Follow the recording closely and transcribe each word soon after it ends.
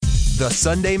The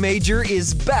Sunday Major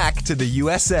is back to the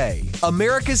USA.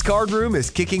 America's Card Room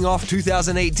is kicking off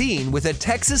 2018 with a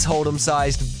Texas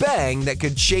Hold'em-sized bang that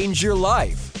could change your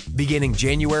life. Beginning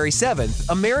January 7th,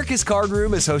 America's Card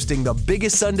Room is hosting the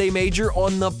biggest Sunday Major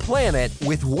on the planet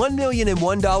with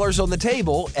 $1,001 on the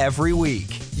table every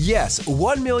week. Yes,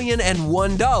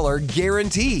 $1,001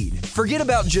 guaranteed. Forget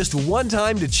about just one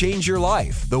time to change your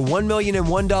life. The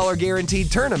 $1,001 guaranteed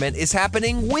tournament is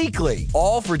happening weekly,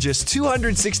 all for just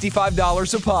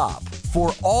 $265 a pop.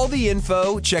 For all the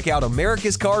info, check out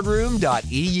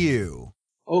americascardroom.eu.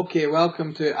 Okay,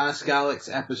 welcome to Ask Alex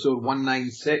episode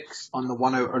 196 on the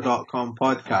OneOuter.com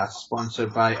podcast,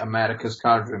 sponsored by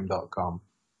americascardroom.com.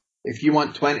 If you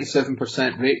want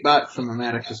 27% rate back from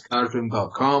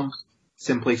americascardroom.com,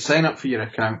 simply sign up for your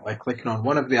account by clicking on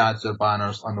one of the ads or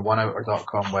banners on the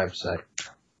OneOuter.com website.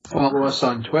 Follow us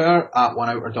on Twitter at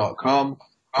OneOuter.com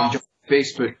and join the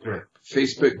Facebook group,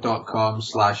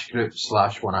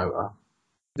 facebook.com/group/OneOuter.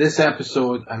 This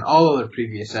episode and all other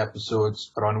previous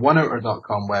episodes are on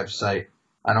OneOuter.com website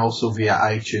and also via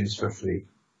iTunes for free.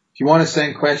 If you want to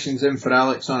send questions in for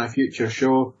Alex on a future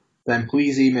show, then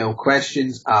please email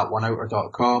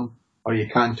questions@OneOuter.com, or you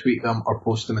can tweet them or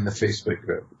post them in the Facebook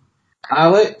group.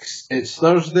 Alex, it's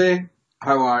Thursday.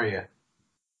 How are you?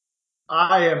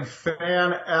 I am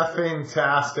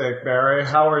fan-effing-tastic, Barry.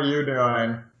 How are you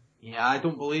doing? Yeah, I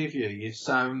don't believe you. You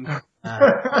sound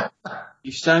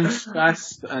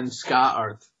stressed and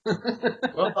scattered.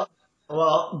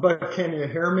 well, but can you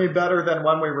hear me better than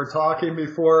when we were talking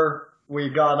before we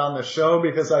got on the show?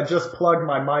 Because I just plugged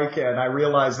my mic in. I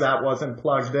realized that wasn't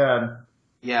plugged in.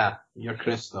 Yeah, you're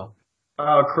crystal.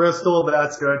 Oh, crystal,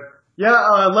 that's good.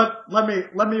 Yeah, let me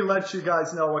let you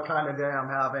guys know what kind of day I'm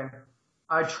having.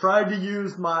 I tried to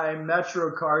use my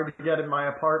Metro card to get in my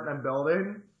apartment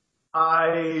building.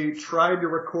 I tried to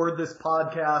record this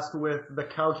podcast with the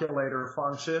calculator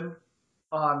function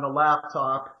on the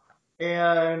laptop,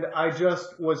 and I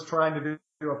just was trying to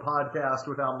do a podcast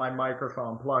without my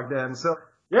microphone plugged in. So,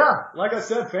 yeah, like I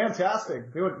said,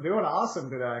 fantastic. Doing awesome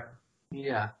today.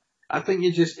 Yeah. I think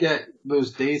you just get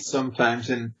those days sometimes,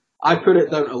 and I put it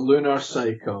down to lunar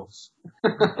cycles.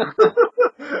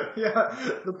 Yeah,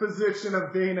 the position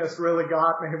of Venus really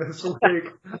got me this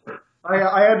week.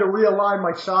 I had to realign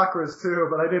my chakras too,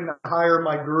 but I didn't hire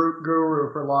my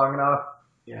guru for long enough.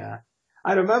 Yeah.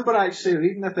 I remember actually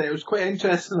reading it. It was quite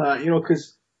interesting that,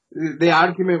 because the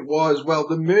argument was, well,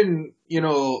 the moon,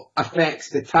 affects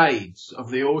the tides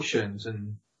of the oceans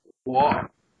and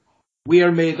water. We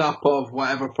are made up of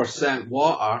whatever percent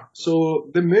water, so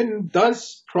the moon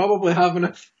does probably have an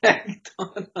effect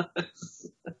on us.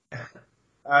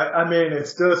 I mean,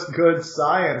 it's just good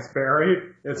science,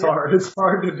 Barry. It's hard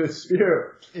to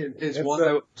dispute. It's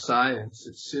one science.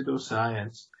 It's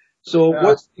pseudoscience. So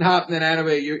what's been happening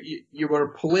anyway? You were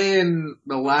playing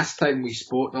the last time we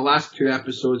spoke. The last two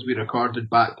episodes we recorded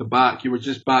back to back. You were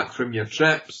just back from your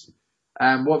trips.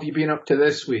 What have you been up to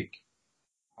this week?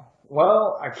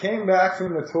 Well, I came back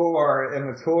from the tour, and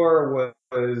the tour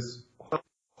was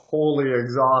wholly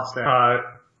exhausting. I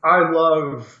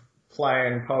love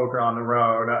playing poker on the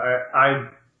road. I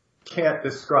can't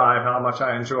describe how much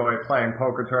I enjoy playing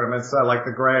poker tournaments. I like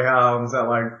the Greyhounds. I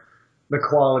like the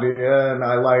Quality Inn.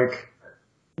 I like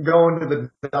going to the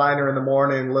diner in the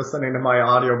morning, listening to my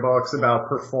audiobooks about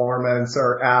performance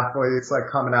or athletes like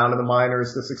coming out of the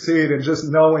minors to succeed, and just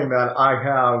knowing that I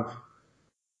have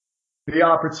the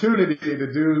opportunity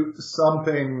to do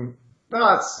something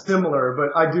not similar,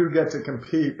 but I do get to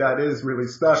compete. That is really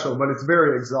special, but it's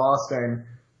very exhausting.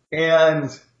 And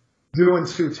doing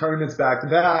two tournaments back to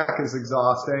back is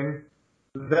exhausting.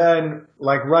 Then,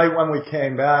 right when I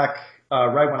came back, I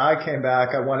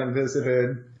went and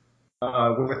visited,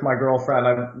 with my girlfriend.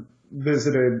 I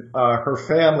visited, her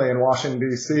family in Washington,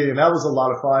 D.C., and that was a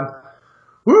lot of fun.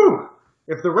 Woo!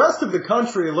 If the rest of the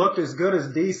country looked as good as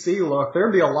D.C. looked,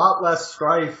 there'd be a lot less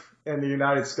strife in the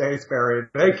United States, Barry.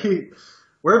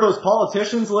 Where those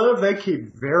politicians live, they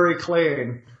keep very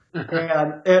clean.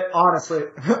 And it honestly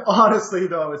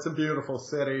though, it's a beautiful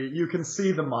city. You can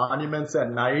see the monuments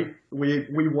at night.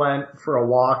 We went for a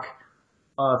walk,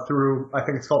 through, I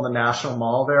think it's called the National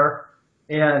Mall there.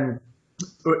 And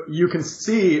you can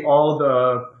see all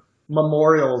the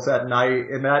memorials at night,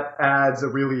 and that adds a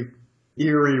really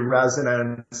eerie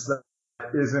resonance that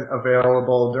isn't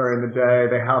available during the day.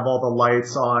 They have all the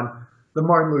lights on. The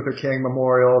Martin Luther King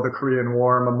Memorial, the Korean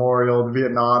War Memorial, the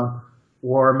Vietnam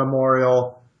War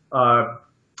Memorial.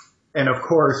 And of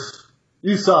course,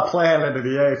 you saw Planet of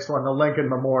the Apes when the Lincoln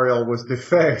Memorial was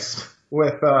defaced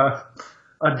with,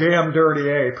 a damn dirty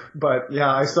ape. But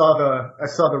yeah, I saw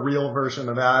the real version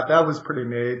of that. That was pretty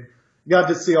neat. got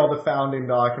to see all the founding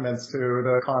documents too,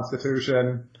 the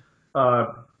Constitution,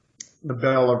 the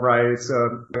Bill of Rights,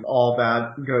 all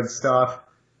that good stuff.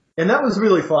 And that was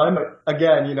really fun. But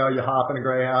again, you hop in a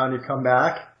Greyhound, you come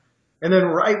back. And then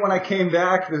right when I came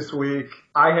back this week,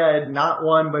 I had not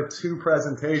one but 2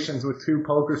 presentations with 2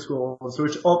 poker schools,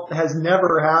 which has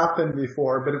never happened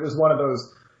before, but it was one of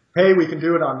those, hey, we can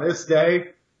do it on this day.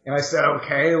 And I said,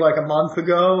 okay, like a month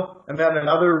ago. And then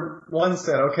another one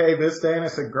said, okay, this day. And I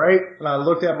said, great. And I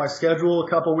looked at my schedule a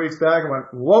couple weeks back and went,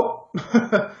 whoa,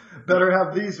 better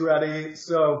have these ready.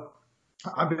 So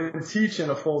I've been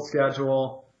teaching a full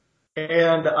schedule,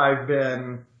 and I've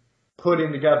been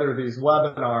putting together these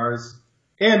webinars.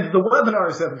 And the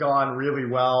webinars have gone really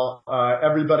well.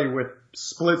 Everybody with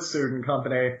Split Student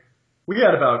Company, we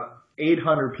had about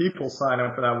 800 people sign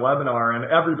up for that webinar, and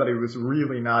everybody was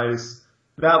really nice.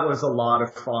 That was a lot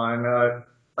of fun.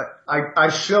 I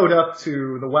showed up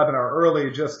to the webinar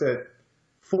early, just at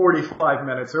 45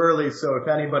 minutes early, so if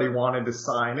anybody wanted to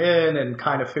sign in and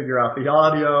kind of figure out the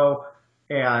audio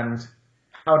and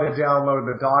how to download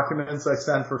the documents I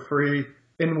sent for free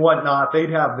and whatnot,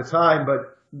 they'd have the time,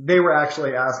 but they were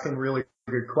actually asking really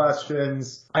good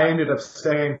questions. I ended up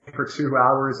staying for 2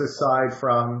 hours aside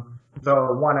from the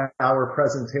 1 hour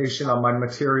presentation on my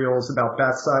materials about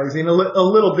bet sizing. A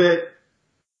little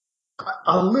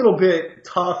bit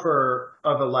tougher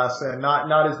of a lesson,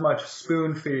 not as much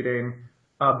spoon feeding,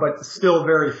 but still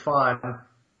very fun.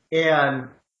 And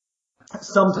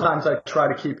sometimes I try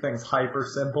to keep things hyper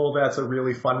simple. That's a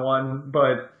really fun one.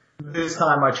 But this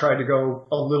time I tried to go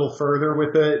a little further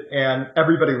with it, and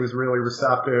everybody was really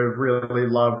receptive, really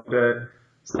loved it.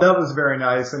 So that was very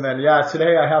nice. And then,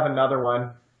 today I have another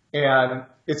one, and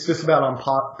it's just about on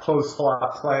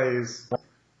post-flop plays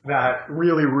that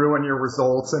really ruin your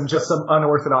results, and just some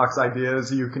unorthodox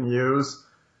ideas you can use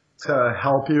to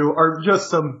help you, or just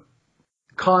some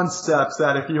concepts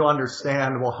that if you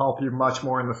understand will help you much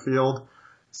more in the field.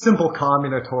 Simple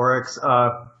combinatorics.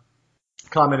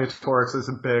 Combinatorics is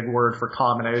a big word for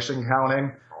combination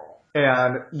counting,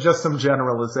 and just some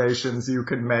generalizations you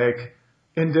can make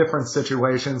in different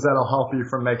situations that'll help you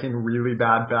from making really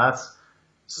bad bets.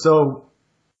 So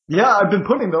I've been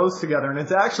putting those together, and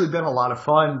it's actually been a lot of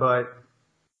fun. But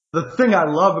the thing I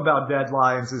love about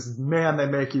deadlines is, man, they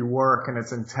make you work, and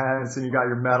it's intense, and you got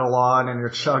your medal on, and you're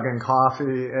chugging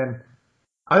coffee. And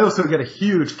I also get a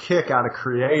huge kick out of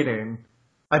creating.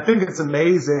 I think it's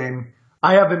amazing.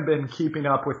 I haven't been keeping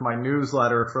up with my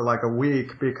newsletter for like a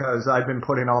week because I've been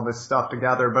putting all this stuff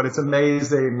together, but it's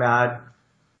amazing that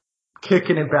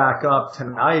kicking it back up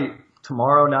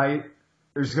tomorrow night,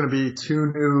 there's going to be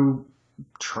 2 new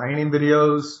training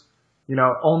videos,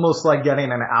 almost like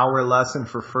getting an hour lesson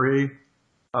for free,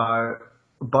 a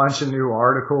bunch of new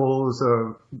articles,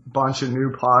 a bunch of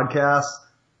new podcasts.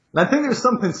 And I think there's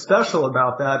something special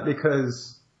about that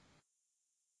because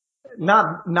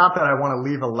not that I want to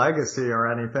leave a legacy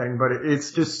or anything, but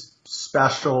it's just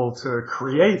special to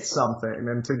create something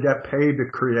and to get paid to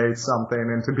create something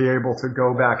and to be able to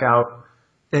go back out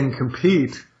and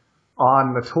compete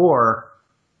on the tour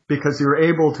because you're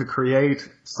able to create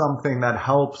something that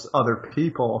helps other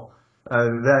people.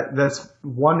 That's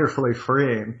wonderfully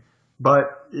freeing. But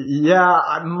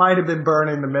I might have been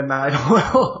burning the midnight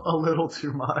oil a little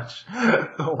too much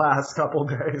the last couple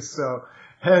days. So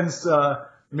hence,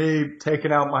 me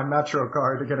taking out my Metro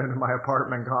card to get into my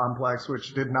apartment complex,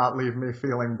 which did not leave me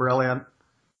feeling brilliant.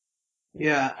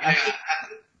 Yeah,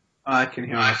 I can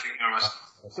hear us.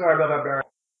 Sorry about that, Barry.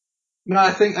 No,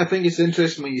 I think it's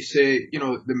interesting when you say,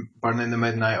 the burning the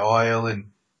midnight oil,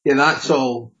 and that's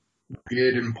all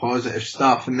good and positive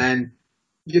stuff. And then,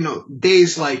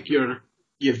 days like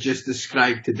you've just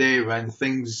described today, when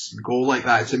things go like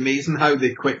that, it's amazing how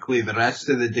quickly the rest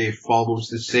of the day follows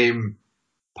the same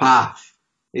path.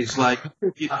 It's like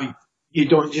you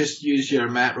don't just use your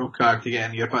Metro card to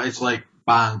get in but it's like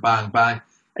bang, bang, bang.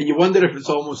 And you wonder if it's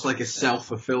almost like a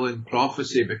self-fulfilling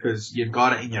prophecy because you've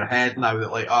got it in your head now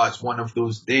that it's one of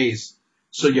those days.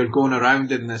 So you're going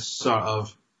around in this sort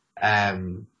of,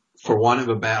 for want of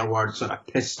a better word, sort of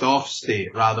pissed off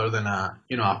state rather than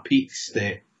a peak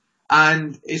state.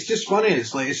 And it's just funny.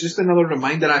 It's just another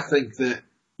reminder, I think, that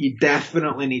you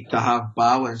definitely need to have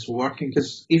balance working,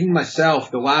 because even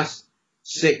myself, the last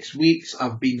 6 weeks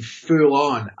I've been full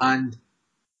on, and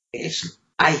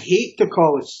I hate to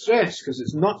call it stress because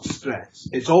it's not stress.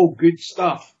 It's all good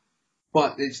stuff,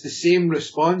 but it's the same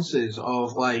responses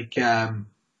of a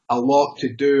lot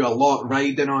to do, a lot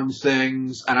riding on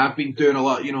things, and I've been doing a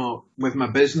lot, with my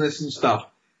business and stuff.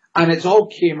 And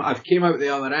I've came out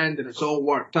the other end and it's all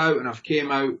worked out, and I've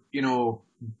came out,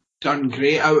 done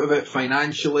great out of it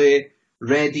financially.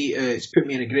 ready. It's put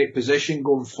me in a great position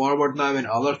going forward now and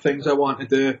other things I want to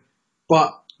do.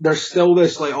 But there's still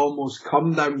this like almost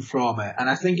come down from it. And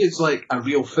I think it's like a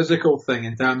real physical thing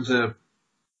in terms of,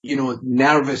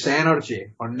 nervous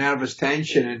energy or nervous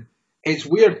tension. And it's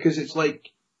weird because it's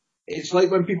like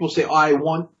when people say, oh, I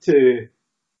want to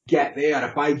get there.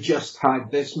 If I just had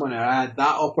this money or I had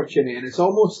that opportunity. And it's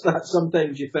almost that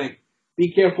sometimes you think,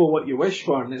 be careful what you wish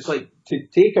for. And it's like to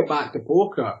take it back to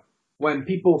poker when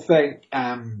people think,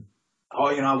 I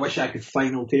wish I could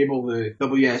final table the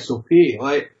WSOP.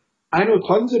 Like, I know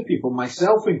tons of people,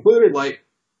 myself included, like,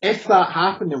 if that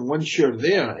happened and once you're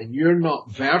there and you're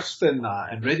not versed in that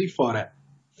and ready for it,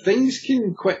 things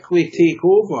can quickly take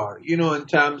over, in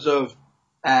terms of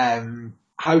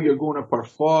how you're going to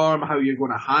perform, how you're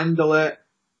going to handle it,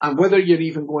 and whether you're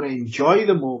even going to enjoy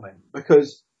the moment.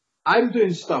 Because I'm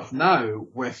doing stuff now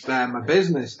with a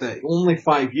business that only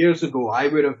 5 years ago I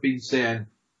would have been saying,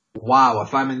 wow,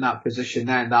 if I'm in that position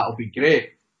then, that'll be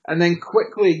great. And then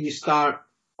quickly you start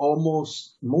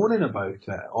almost moaning about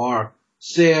it or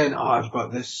saying, oh, I've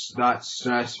got this, that's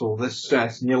stressful, this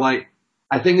stress. And you're like,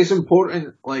 I think it's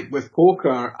important, like with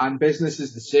poker and business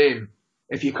is the same.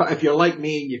 If you're like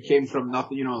me and you came from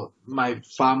nothing, my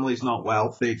family's not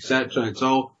wealthy, etc. It's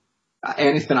all,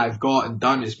 anything I've got and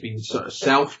done has been sort of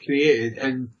self-created.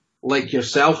 And like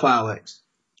yourself, Alex,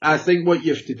 I think what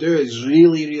you have to do is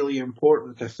really, really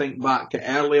important to think back to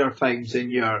earlier times in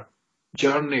your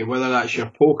journey, whether that's your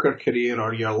poker career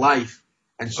or your life,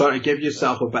 and sort of give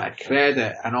yourself a bit of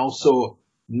credit and also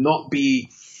not be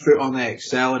foot on the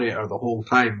accelerator the whole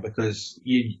time because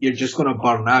you're just going to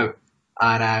burn out.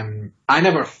 And I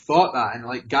never thought that. And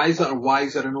like guys that are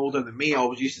wiser and older than me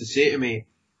always used to say to me,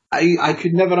 I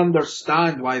could never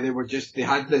understand why they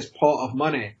had this pot of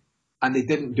money and they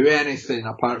didn't do anything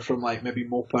apart from like maybe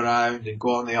mope around and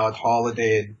go on the odd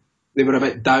holiday, and they were a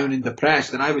bit down and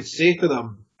depressed. And I would say to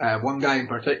them, one guy in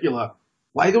particular,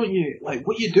 why don't you, like,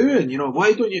 what are you doing?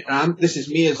 Why don't you, and this is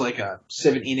me as like a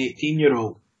 17,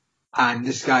 18-year-old, and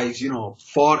this guy's,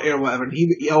 40 or whatever, and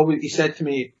he said to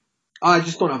me, oh, I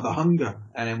just don't have the hunger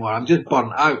anymore. I'm just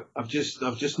burnt out. I've just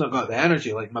not got the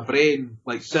energy. Like my brain,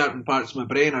 like certain parts of my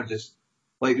brain are just,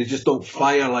 like they just don't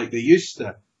fire like they used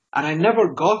to. And I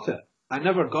never got it.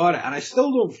 And I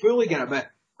still don't fully get it, but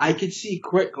I could see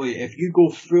quickly if you go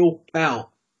full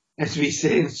pelt, as we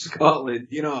say in Scotland,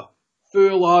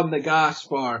 full on the gas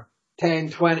for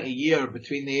 10, 20 years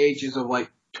between the ages of like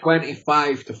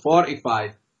 25 to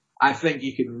 45, I think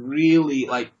you can really,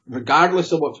 like,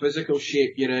 regardless of what physical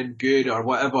shape you're in, good or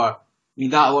whatever, I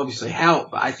mean, that'll obviously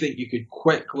help, but I think you could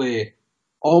quickly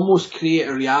almost create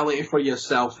a reality for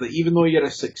yourself that even though you're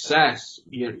a success,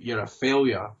 you're a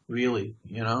failure, really,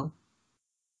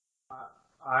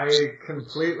 I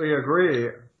completely agree.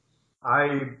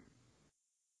 I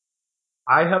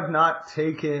have not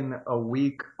taken a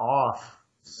week off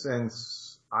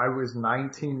since I was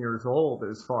 19 years old,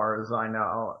 as far as I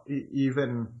know.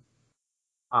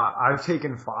 I've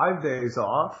taken 5 days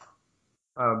off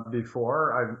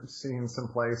before. I've seen some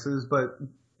places, but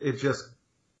it just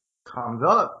comes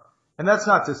up. And that's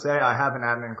not to say I haven't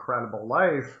had an incredible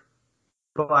life,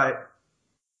 but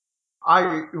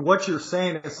what you're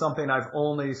saying is something I've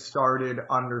only started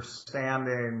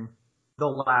understanding the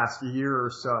last year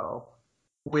or so,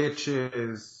 which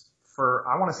is for,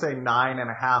 I want to say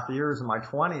 9.5 years in my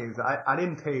 20s, I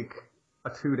didn't take a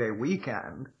 2-day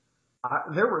weekend.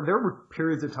 There were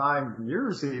periods of time,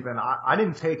 years even, I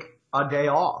didn't take a day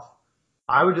off.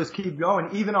 I would just keep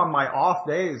going. Even on my off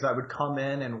days, I would come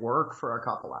in and work for a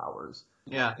couple hours.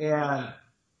 Yeah. And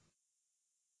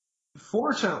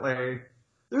fortunately,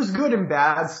 there's good and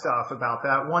bad stuff about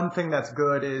that. One thing that's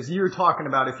good is you're talking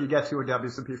about if you get to a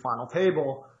WSOP final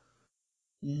table,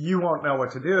 you won't know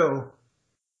what to do.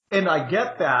 And I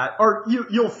get that. Or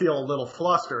you'll feel a little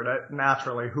flustered.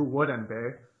 Naturally, who wouldn't be?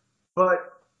 But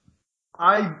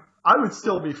I would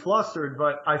still be flustered,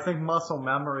 but I think muscle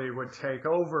memory would take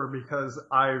over because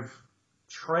I've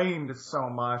trained so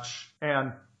much.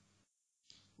 And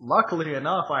luckily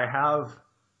enough, I have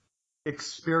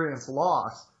experienced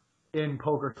loss in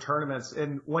poker tournaments.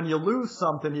 And when you lose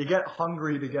something, you get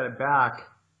hungry to get it back.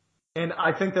 And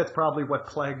I think that's probably what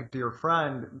plagued your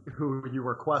friend who you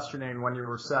were questioning when you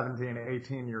were 17,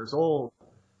 18 years old,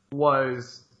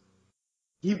 was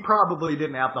he probably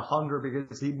didn't have the hunger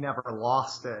because he'd never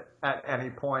lost it at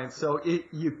any point. So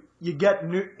you get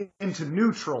into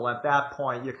neutral at that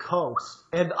point. You coast.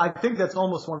 And I think that's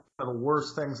almost one of the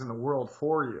worst things in the world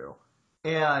for you.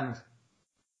 And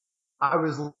I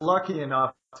was lucky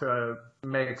enough to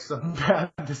make some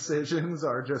bad decisions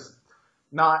or just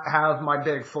not have my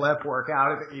big flip work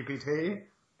out at the EPT.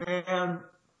 And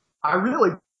I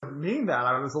really mean that.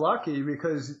 I was lucky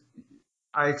because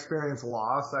I experienced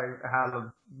loss. I had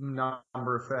a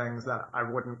number of things that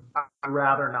I'd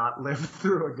rather not live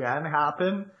through again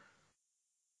happen.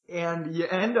 And you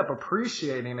end up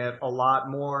appreciating it a lot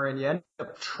more, and you end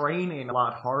up training a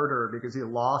lot harder because you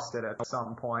lost it at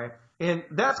some point. And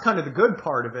that's kind of the good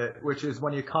part of it, which is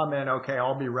when you come in, okay,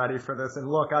 I'll be ready for this.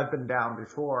 And look, I've been down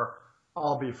before.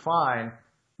 I'll be fine.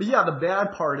 But yeah, the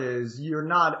bad part is you're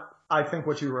not, I think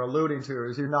what you were alluding to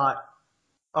is you're not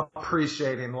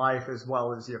appreciating life as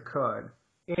well as you could.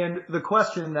 And the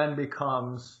question then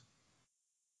becomes,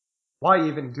 why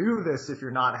even do this if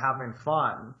you're not having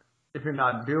fun? If you're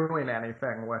not doing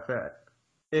anything with it?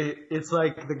 It's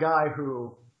like the guy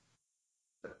who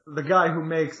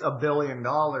makes $1 billion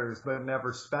but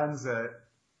never spends it.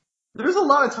 There's a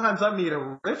lot of times I meet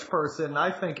a rich person and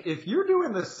I think if you're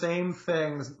doing the same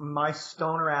things my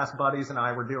stoner ass buddies and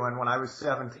I were doing when I was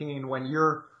 17, when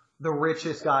you're the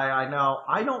richest guy I know,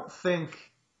 I don't think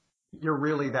you're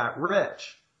really that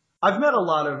rich. I've met a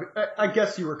lot of, I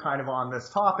guess you were kind of on this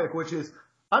topic, which is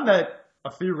I met a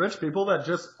few rich people that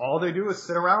just all they do is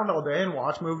sit around all day and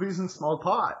watch movies and smoke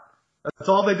pot. That's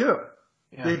all they do.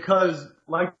 Yeah. Because,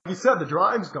 like you said, the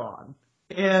drive's gone.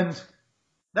 And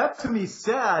that to me is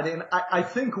sad. And I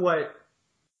think what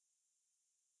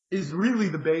is really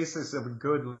the basis of a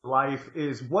good life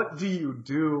is what do you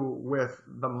do with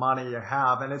the money you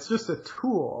have? And it's just a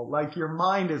tool. Like your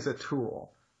mind is a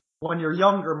tool. When you're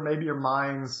younger, maybe your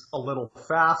mind's a little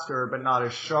faster, but not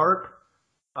as sharp.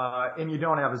 And you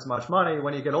don't have as much money.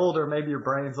 When you get older, maybe your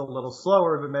brain's a little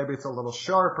slower, but maybe it's a little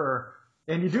sharper.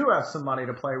 And you do have some money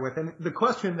to play with. And the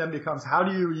question then becomes, how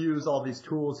do you use all these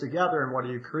tools together and what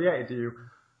do you create? Do you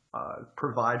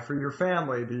provide for your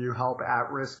family? Do you help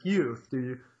at-risk youth? Do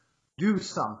you do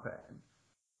something?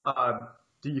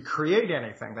 Do you create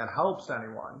anything that helps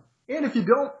anyone? And if you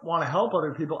don't want to help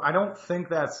other people, I don't think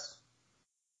that's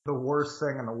the worst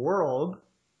thing in the world.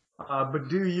 But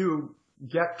do you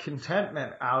get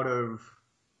contentment out of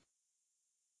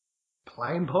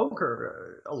playing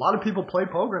poker? A lot of people play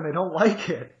poker and they don't like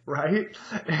it, right?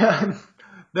 And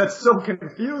that's so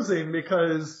confusing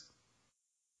because,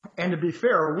 and to be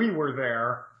fair, we were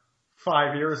there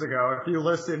 5 years ago. If you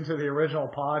listen to the original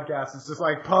podcast, it's just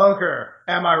like, poker,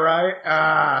 am I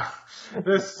right?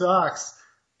 This sucks.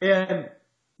 And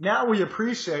now we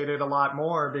appreciate it a lot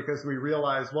more because we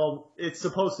realize, well, it's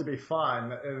supposed to be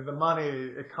fun. The money,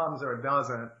 it comes or it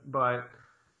doesn't. But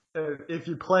if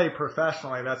you play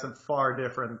professionally, that's a far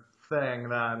different thing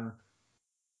than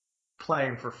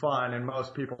playing for fun, and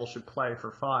most people should play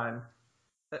for fun.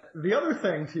 The other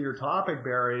thing to your topic,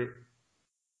 Barry,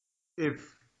 if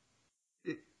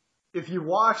you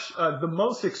watch, the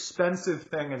most expensive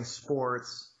thing in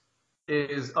sports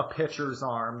is a pitcher's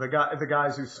arm. The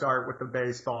guys who start with the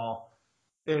baseball,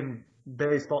 in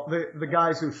baseball, the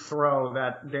guys who throw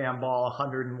that damn ball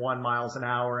 101 miles an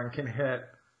hour and can hit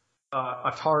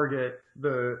a target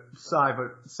the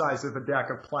size of a deck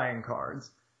of playing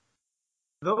cards.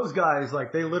 Those guys,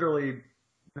 like, they literally,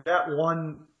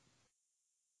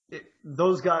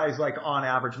 those guys, like, on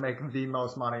average make the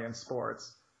most money in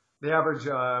sports. The average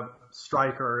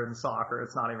striker in soccer,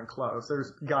 it's not even close.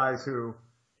 There's guys who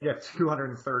get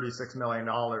 $236 million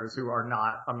who are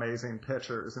not amazing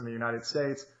pitchers in the United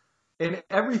States. And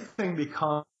everything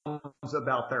becomes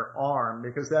about their arm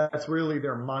because that's really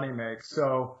their money make.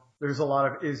 So there's a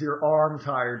lot of, is your arm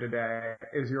tired today?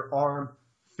 Is your arm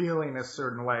feeling a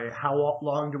certain way? How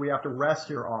long do we have to rest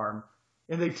your arm?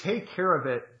 And they take care of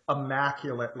it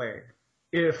immaculately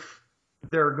if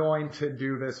they're going to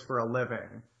do this for a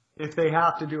living. If they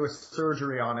have to do a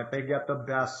surgery on it, they get the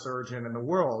best surgeon in the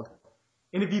world.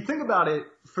 And if you think about it,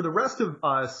 for the rest of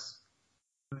us,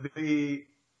 the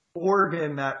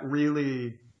organ that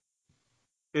really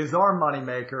is our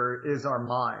moneymaker is our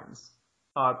minds.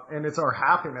 And it's our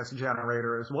happiness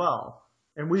generator as well.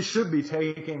 And we should be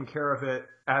taking care of it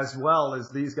as well as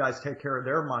these guys take care of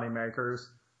their moneymakers.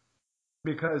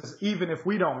 Because even if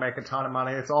we don't make a ton of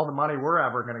money, it's all the money we're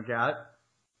ever going to get.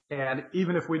 And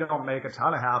even if we don't make a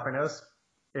ton of happiness,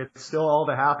 it's still all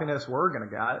the happiness we're going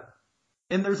to get.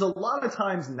 And there's a lot of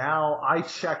times now I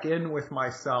check in with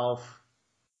myself.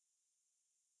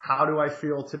 How do I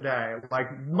feel today?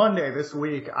 Like Monday this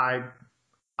week, I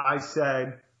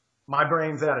said, my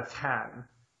brain's at a 10.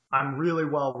 I'm really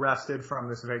well rested from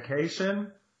this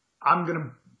vacation. I'm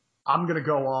going to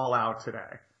go all out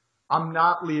today. I'm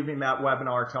not leaving that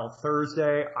webinar till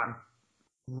Thursday. I'm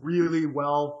really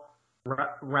well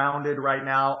rounded right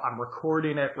now. I'm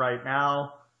recording it right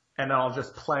now, and then I'll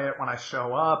just play it when I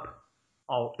show up.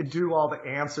 I'll do all the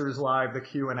answers live, the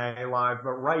Q&A live,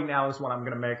 but right now is when I'm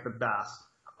going to make the best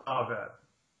of it.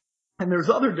 And there's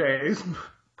other days,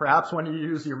 perhaps when you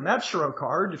use your Metro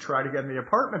card to try to get in the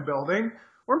apartment building,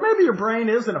 or maybe your brain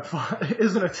isn't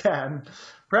a 10,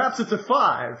 perhaps it's a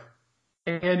 5,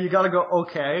 and you got to go,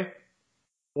 okay,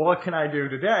 what can I do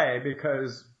today?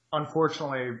 Because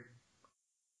unfortunately,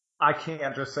 I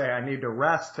can't just say I need to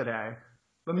rest today,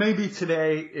 but maybe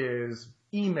today is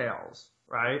emails,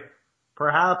 right?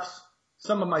 Perhaps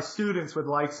some of my students would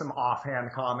like some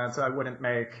offhand comments I wouldn't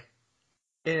make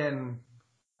in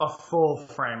a full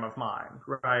frame of mind,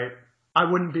 right? I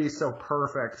wouldn't be so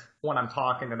perfect when I'm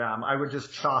talking to them. I would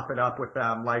just chop it up with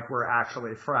them like we're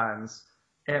actually friends.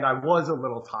 And I was a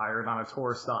little tired on a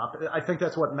tour stop. I think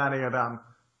that's what many of them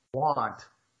want,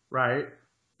 right?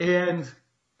 And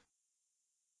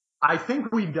I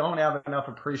think we don't have enough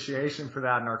appreciation for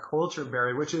that in our culture,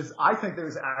 Barry, which is, I think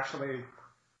there's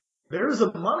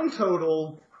a money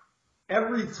total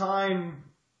every time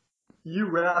you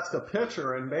rest a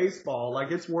pitcher in baseball.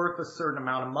 Like, it's worth a certain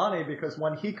amount of money because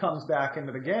when he comes back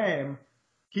into the game,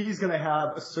 he's going to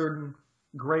have a certain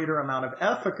greater amount of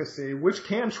efficacy, which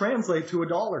can translate to a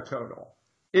dollar total.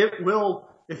 It will,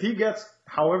 if he gets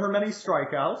however many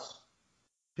strikeouts,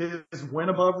 his win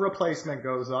above replacement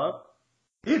goes up.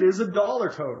 It is a dollar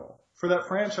total for that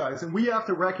franchise. And we have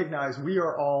to recognize we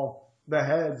are all the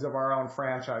heads of our own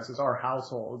franchises, our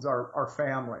households, our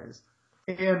families.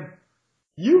 And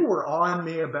you were on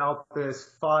me about this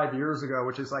 5 years ago,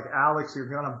 which is like, Alex, you're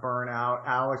going to burn out.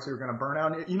 Alex, you're going to burn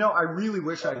out. You know, I really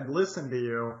wish I'd listened to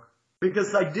you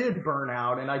because I did burn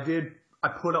out and I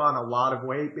put on a lot of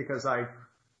weight because I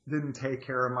didn't take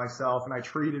care of myself and I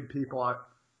treated people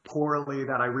poorly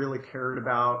that I really cared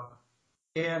about.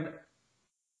 And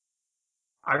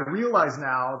I realize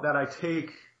now that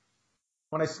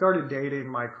when I started dating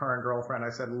my current girlfriend, I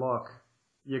said, look,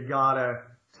 you gotta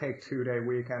take 2-day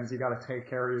weekends. You gotta take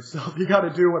care of yourself. You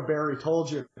gotta do what Barry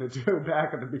told you to do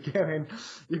back at the beginning.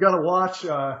 You gotta watch,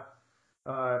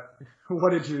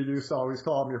 what did you used to always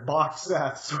call them? Your box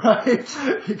sets, right?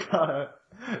 You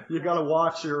gotta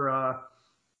watch your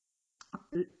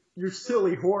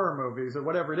silly horror movies or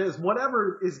whatever it is.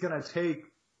 Whatever is gonna take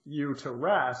you to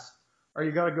rest, or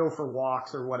you gotta go for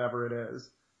walks or whatever it is.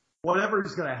 Whatever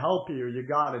is gonna help you, you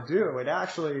gotta do. It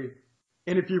actually,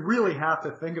 and if you really have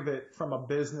to think of it from a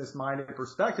business-minded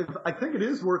perspective, I think it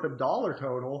is worth a dollar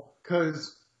total,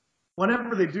 because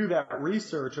whenever they do that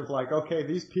research of like, okay,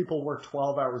 these people work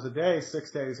 12 hours a day,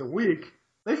 6 days a week,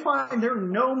 they find they're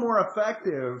no more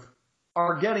effective,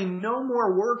 are getting no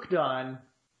more work done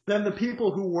than the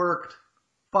people who worked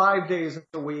 5 days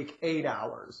a week, 8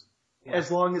 hours,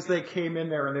 as long as they came in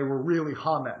there and they were really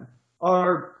humming.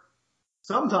 Or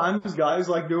sometimes guys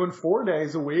like doing 4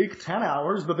 days a week, 10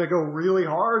 hours, but they go really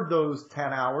hard those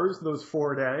 10 hours, those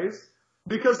 4 days,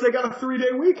 because they got a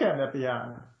 3-day weekend at the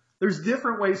end. There's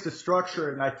different ways to structure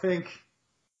it, and I think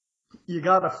you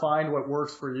got to find what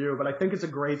works for you. But I think it's a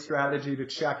great strategy to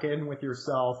check in with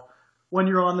yourself when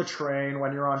you're on the train,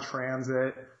 when you're on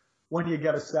transit, when you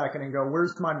get a second and go,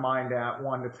 where's my mind at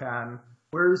 1 to 10?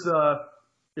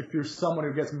 If you're someone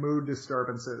who gets mood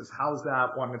disturbances, how's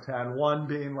that 1 to 10? 1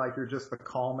 being like you're just the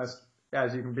calmest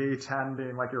as you can be, 10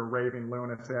 being like you're a raving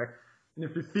lunatic. And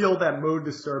if you feel that mood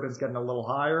disturbance getting a little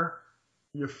higher,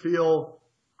 you feel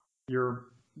your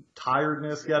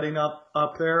tiredness getting up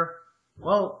there,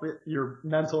 well, your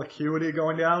mental acuity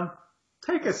going down,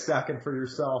 take a second for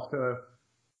yourself to,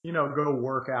 go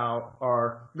work out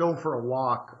or go for a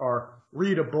walk or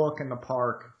read a book in the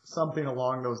park, something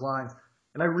along those lines.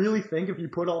 And I really think if you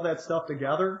put all that stuff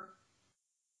together,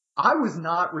 I was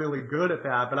not really good at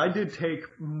that, but I did take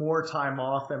more time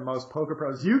off than most poker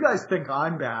pros. You guys think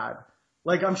I'm bad.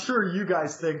 Like, I'm sure you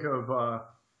guys think of,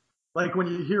 like when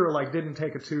you hear like didn't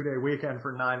take a 2-day weekend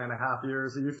for 9.5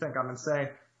 years, you think I'm insane.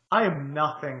 I am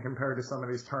nothing compared to some of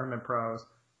these tournament pros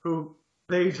who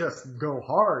they just go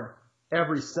hard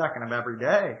every second of every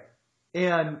day.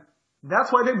 And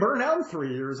that's why they burn out in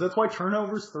 3 years. That's why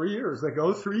turnover's 3 years. They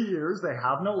go 3 years. They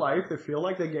have no life. They feel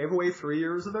like they gave away 3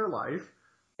 years of their life.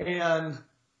 And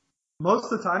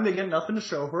most of the time they get nothing to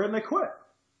show for it and they quit.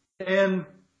 And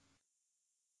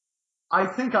I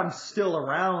think I'm still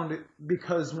around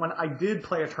because when I did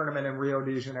play a tournament in Rio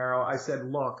de Janeiro, I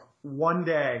said, look, one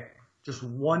day, just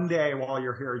one day while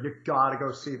you're here, you gotta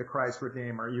go see the Christ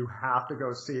Redeemer. You have to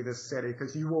go see this city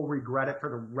because you will regret it for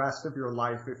the rest of your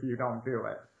life if you don't do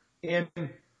it. And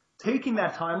taking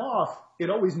that time off, it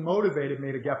always motivated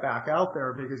me to get back out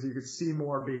there because you could see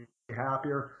more, be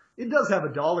happier. It does have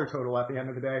a dollar total at the end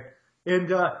of the day. And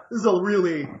this is a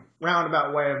really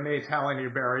roundabout way of me telling you,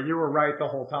 Barry, you were right the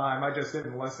whole time. I just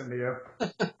didn't listen to you.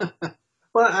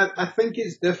 Well, I think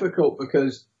it's difficult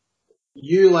because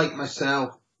you, like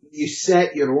myself, you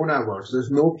set your own hours.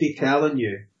 There's nobody telling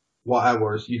you what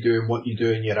hours you do and what you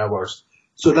do in your hours.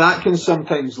 So that can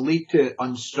sometimes lead to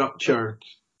unstructured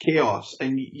chaos,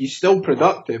 and you're still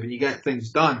productive and you get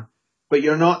things done, but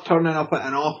you're not turning up at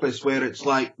an office where it's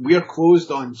like, we're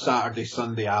closed on Saturday,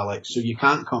 Sunday, Alex, so you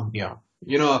can't come here.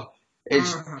 You know,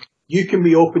 it's, you can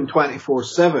be open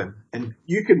 24/7 and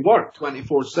you can work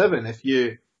 24/7 if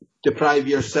you deprive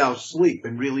yourself sleep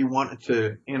and really wanted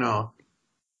to, you know,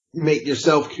 make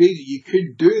yourself crazy. You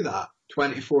could do that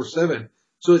 24/7.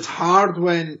 So it's hard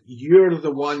when you're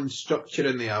the one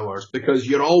structuring the hours because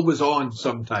you're always on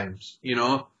sometimes, you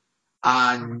know,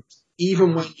 and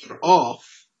even when you're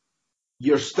off,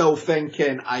 you're still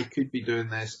thinking, I could be doing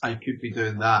this, I could be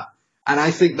doing that. And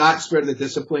I think that's where the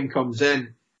discipline comes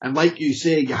in. And like you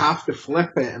say, you have to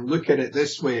flip it and look at it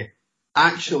this way.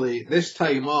 Actually, this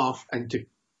time off, and to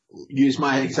use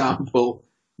my example,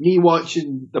 me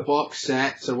watching the box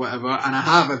sets or whatever, and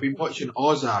I've been watching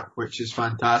Ozark, which is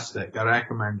fantastic. I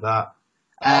recommend that.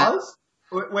 Oz?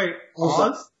 Wait,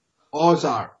 Oz?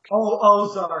 Ozark. Oh,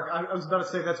 Ozark. I was about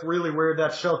to say that's really weird.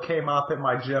 That show came up in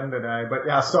my gym today, but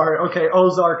yeah, sorry. Okay,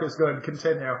 Ozark is good.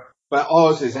 Continue. But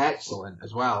Oz is excellent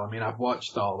as well. I mean, I've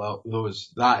watched all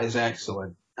those. That is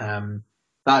excellent.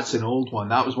 That's an old one.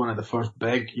 That was one of the first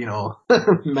big, you know,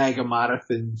 mega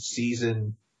marathon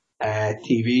season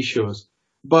TV shows.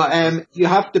 But you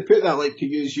have to put that, like, to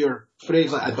use your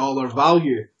phrase, like a dollar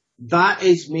value. That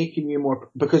is making you more,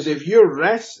 because if you're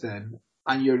resting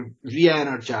and you're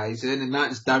re-energizing and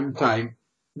that's downtime,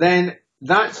 then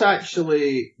that's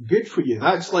actually good for you.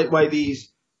 That's like why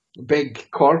these big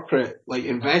corporate, like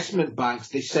investment banks,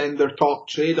 they send their top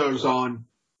traders on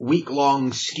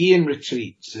week-long skiing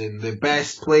retreats in the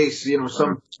best place, you know,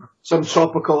 some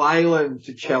tropical island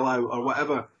to chill out or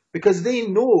whatever. Because they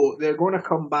know they're going to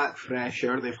come back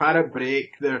fresher. They've had a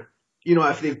break. They're, you know,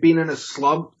 if they've been in a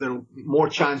slump, there's more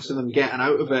chance of them getting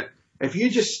out of it. If you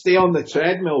just stay on the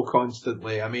treadmill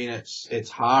constantly, I mean, it's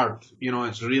hard. You know,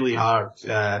 it's really hard.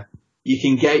 You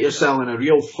can get yourself in a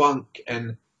real funk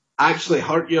and actually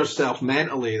hurt yourself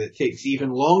mentally. That takes even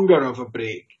longer of a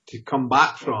break to come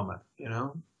back from it, you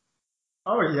know?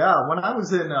 Oh, yeah. When I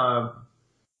was in,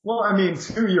 well, I mean,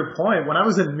 to your point, when I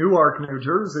was in Newark, New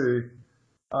Jersey,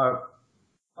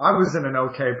 I was in an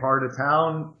okay part of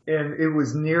town, and it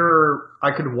was near,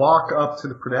 I could walk up to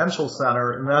the Prudential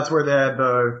Center, and that's where they had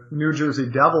the New Jersey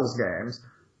Devils games.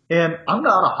 And I'm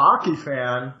not a hockey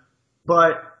fan,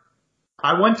 but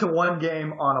I went to one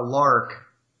game on a lark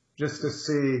just to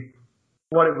see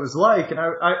what it was like, and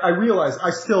I realized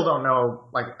I still don't know,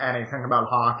 like, anything about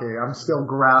hockey. I'm still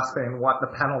grasping what the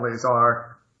penalties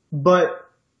are, but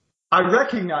I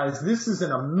recognize this is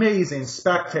an amazing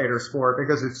spectator sport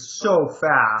because it's so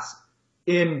fast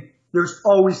and there's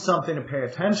always something to pay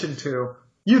attention to.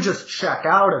 You just check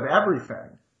out of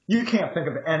everything. You can't think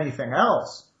of anything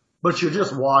else, but you're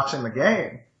just watching the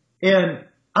game. And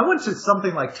I went to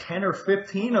something like 10 or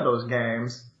 15 of those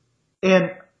games,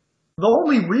 and the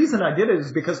only reason I did it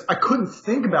is because I couldn't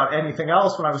think about anything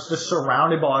else when I was just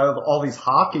surrounded by all these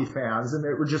hockey fans, and they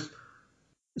were just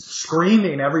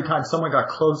screaming every time someone got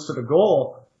close to the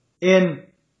goal. And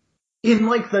in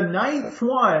like the ninth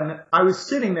one, I was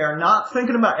sitting there not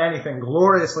thinking about anything,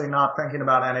 gloriously not thinking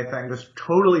about anything, just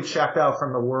totally checked out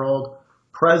from the world,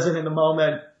 present in the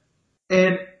moment.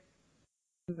 And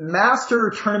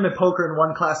Master Tournament Poker in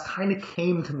one class kind of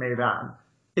came to me then.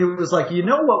 It was like, you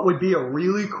know what would be a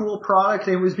really cool product?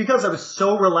 And it was because I was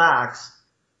so relaxed.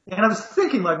 And I was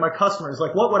thinking, like, my customers,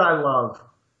 like, what would I love?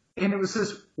 And it was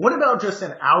this, what about just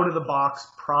an out-of-the-box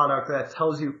product that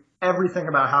tells you everything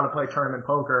about how to play tournament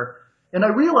poker? And I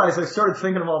realized, I started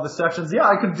thinking of all the sections. Yeah,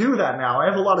 I could do that now. I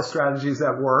have a lot of strategies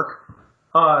that work.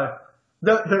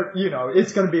 You know,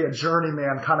 it's going to be a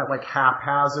journeyman kind of like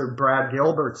haphazard Brad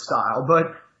Gilbert style,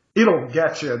 but it'll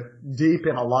get you deep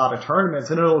in a lot of tournaments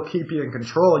and it'll keep you in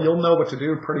control. You'll know what to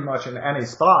do pretty much in any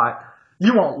spot.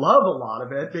 You won't love a lot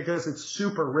of it because it's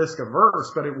super risk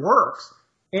averse, but it works.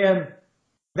 And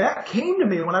that came to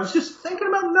me when I was just thinking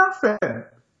about nothing.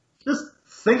 Just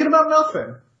thinking about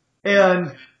nothing.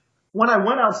 And when I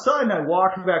went outside and I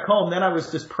walked back home, then I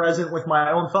was just present with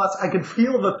my own thoughts. I could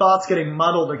feel the thoughts getting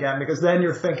muddled again because then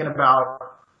you're thinking about,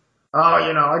 oh,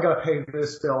 you know, I gotta pay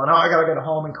this bill, and oh, I gotta get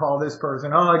home and call this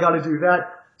person, oh, I gotta do that.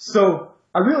 So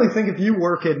I really think if you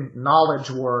work in knowledge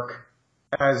work,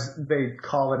 as they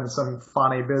call it in some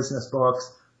funny business books,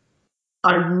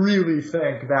 I really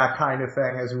think that kind of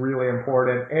thing is really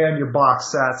important, and your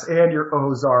box sets, and your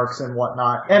Ozarks and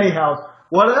whatnot. Anyhow,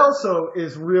 what also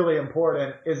is really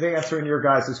important is answering your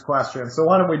guys' questions. So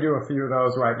why don't we do a few of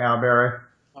those right now, Barry?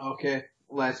 Okay,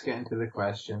 let's get into the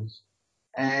questions.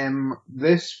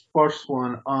 This first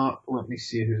one up, let me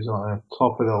see who's on the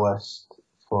top of the list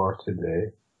for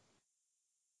today.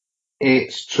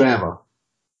 It's Trevor.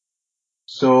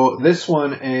 So this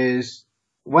one is,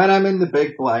 when I'm in the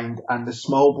big blind and the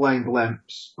small blind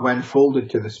limps when folded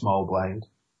to the small blind,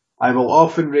 I will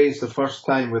often raise the first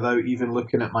time without even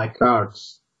looking at my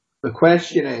cards. The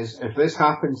question is, if this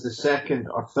happens the second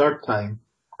or third time,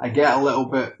 I get a little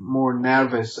bit more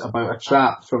nervous about a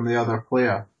trap from the other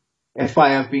player. If I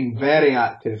have been very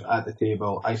active at the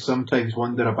table, I sometimes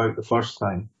wonder about the first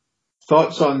time.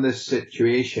 Thoughts on this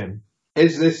situation?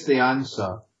 Is this the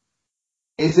answer?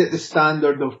 Is it the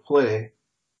standard of play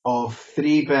of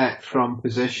 3-bet from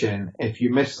position if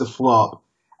you miss the flop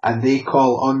and they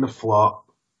call on the flop,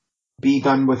 be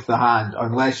done with the hand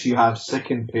unless you have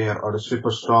second pair or a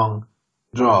super strong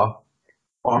draw,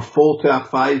 or fold to a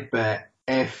 5-bet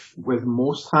if with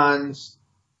most hands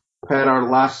per our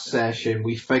last session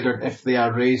we figured if they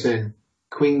are raising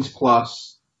queens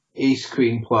plus, ace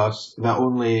queen plus, that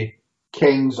only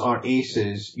kings or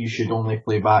aces you should only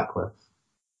play back with?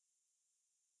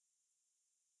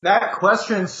 That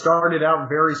question started out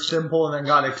very simple and then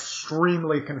got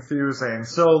extremely confusing.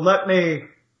 So let me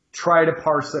try to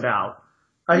parse it out.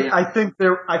 I think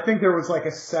there was like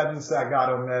a sentence that got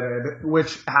omitted,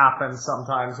 which happens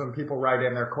sometimes when people write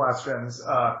in their questions.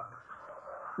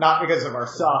 Not because of our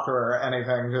software or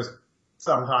anything, just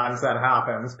sometimes that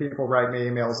happens. People write me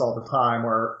emails all the time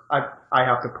where I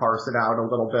have to parse it out a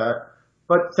little bit.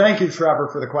 But thank you, Trevor,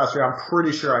 for the question. I'm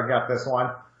pretty sure I got this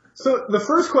one. So the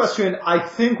first question, I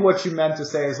think what you meant to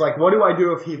say is like, what do I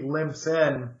do if he limps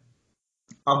in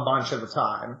a bunch of the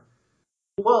time?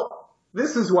 Well,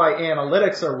 this is why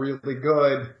analytics are really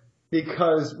good,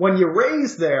 because when you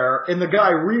raise there and the guy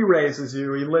re-raises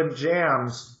you, he limp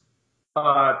jams,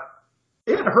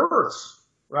 it hurts,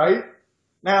 right?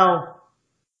 Now,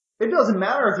 it doesn't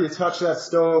matter if you touch that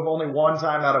stove only one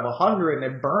time out of 100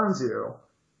 and it burns you.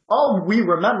 All we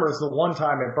remember is the one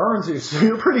time it burns you, so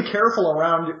you're pretty careful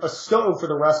around a stove for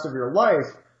the rest of your life.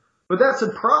 But that's a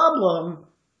problem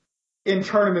in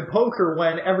tournament poker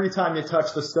when every time you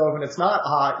touch the stove and it's not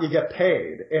hot, you get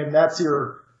paid, and that's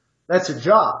your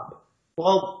job.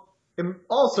 Well,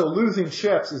 also losing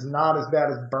chips is not as bad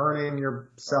as burning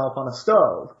yourself on a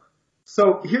stove.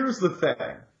 So here's the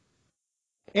thing.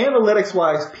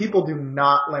 Analytics-wise, people do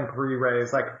not limp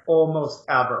re-raise, like almost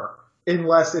ever,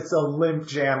 unless it's a limp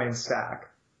jamming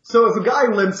stack. So if a guy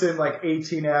limps in like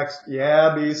 18x,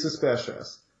 yeah, be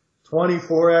suspicious.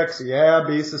 24x, yeah,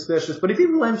 be suspicious. But if he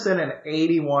limps in an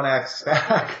 81x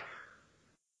stack,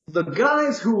 the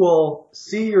guys who will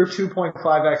see your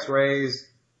 2.5x raise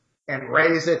and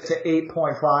raise it to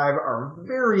 8.5 are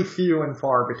very few and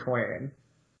far between.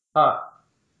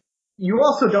 You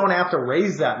also don't have to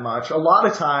raise that much. A lot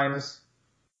of times,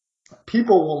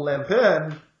 people will limp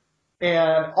in,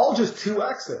 and I'll just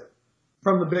 2x it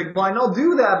from the big blind. I'll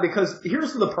do that because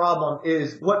here's the problem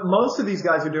is what most of these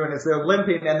guys are doing is they're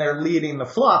limping and they're leading the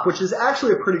flop, which is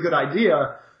actually a pretty good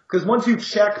idea because once you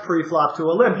check pre-flop to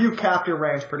a limp, you cap your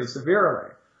range pretty severely.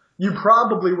 You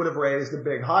probably would have raised a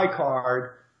big high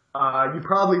card. You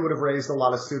probably would have raised a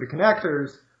lot of suited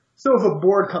connectors. So if a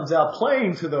board comes out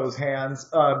playing to those hands,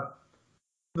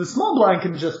 the small blind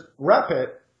can just rep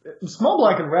it. Small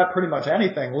blind can rep pretty much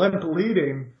anything. Limp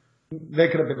leading, they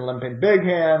could have been limping big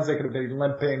hands. They could have been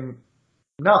limping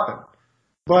nothing.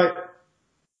 But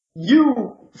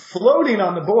you floating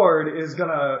on the board is going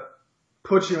to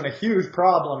put you in a huge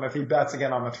problem if he bets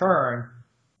again on the turn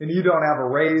and you don't have a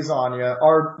raise on you,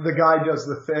 or the guy does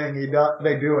the thing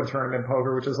they do in tournament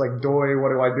poker, which is like, doy, what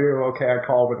do I do? Okay, I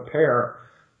call with a pair.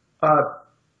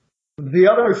 The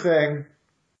other thing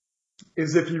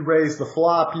is if you raise the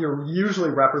flop, you're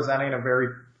usually representing a very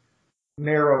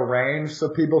narrow range, so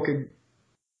people can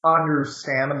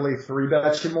understandably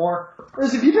 3-bet you more.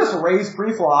 Whereas if you just raise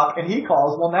pre-flop and he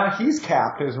calls, well, now he's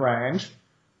capped his range.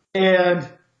 And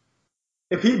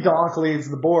if he donk leads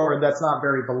the board, that's not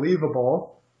very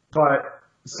believable. But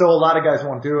so a lot of guys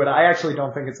won't do it. I actually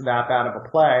don't think it's that bad of a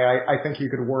play. I think you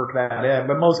could work that in.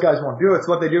 But most guys won't do it.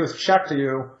 So what they do is check to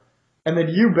you, and then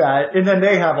you bet, and then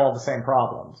they have all the same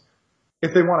problems.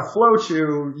 If they want to float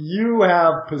you, you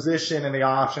have position and the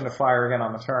option to fire again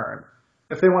on the turn.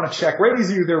 If they want to check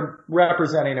raise you, they're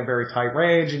representing a very tight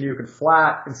range, and you can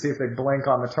flat and see if they blink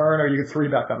on the turn, or you can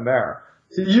 3-bet them there.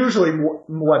 So usually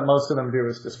what most of them do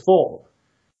is just fold.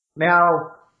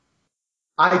 Now,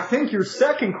 I think your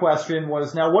second question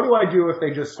was, now what do I do if they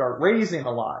just start raising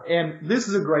a lot? And this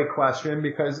is a great question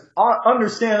because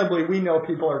understandably we know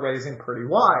people are raising pretty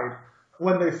wide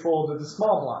when they fold to the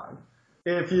small blind.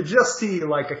 If you just see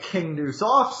like a king deuce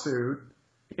offsuit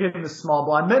in the small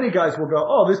blind. Many guys will go,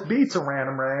 oh, this beats a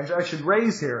random range. I should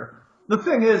raise here. The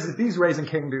thing is, if he's raising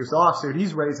king deuce offsuit,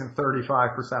 he's raising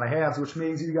 35% of hands, which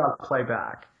means you got to play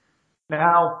back.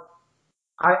 Now,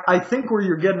 I think where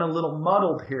you're getting a little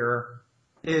muddled here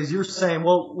is you're saying,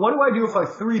 well, what do I do if I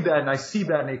 3-bet and I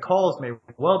c-bet and he calls me?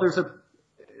 Well, there's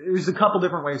a couple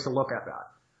different ways to look at that.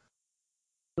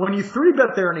 When you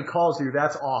 3-bet there and he calls you,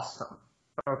 that's awesome.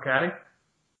 Okay?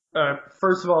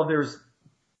 First of all, there's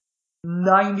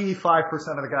 95%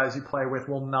 of the guys you play with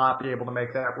will not be able to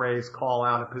make that raise call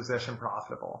out of position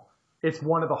profitable. It's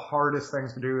one of the hardest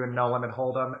things to do in no limit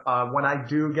hold'em. When I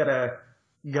do get a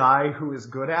guy who is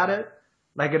good at it,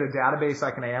 and I get a database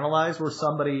I can analyze where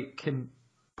somebody can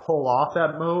pull off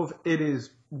that move, it is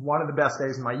one of the best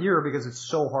days of my year because it's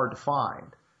so hard to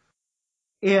find.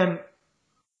 And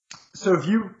so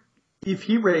if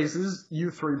he raises, you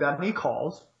 3-bet and he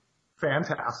calls,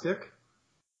 fantastic.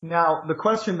 Now, the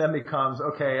question then becomes,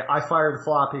 okay, I fire the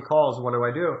flop, he calls, what do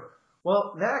I do?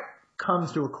 Well, that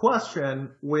comes to a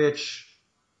question which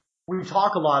we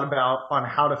talk a lot about on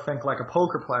how to think like a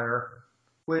poker player,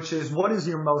 which is, what is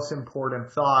your most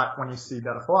important thought when you see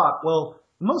bet a flop? Well,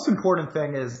 the most important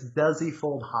thing is, does he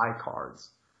fold high cards?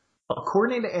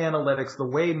 According to analytics, the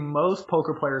way most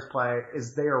poker players play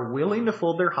is they are willing to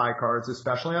fold their high cards,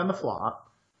 especially on the flop.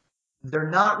 They're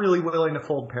not really willing to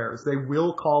fold pairs. They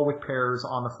will call with pairs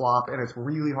on the flop, and it's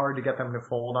really hard to get them to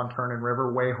fold on turn and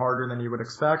river, way harder than you would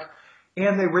expect.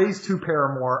 And they raise 2-pair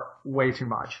or more way too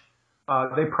much.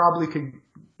 They probably could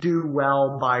do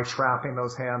well by trapping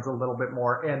those hands a little bit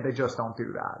more, and they just don't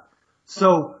do that.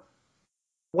 So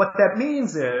what that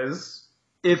means is,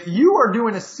 if you are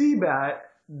doing a c-bet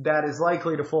that is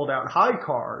likely to fold out high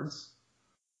cards,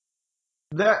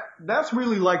 that's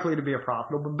really likely to be a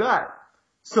profitable bet.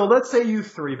 So let's say you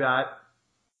 3-bet.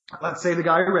 Let's say the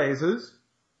guy raises.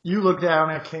 You look down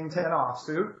at king 10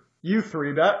 offsuit. You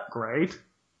 3-bet. Great.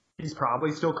 He's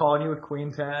probably still calling you with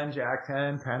queen 10, jack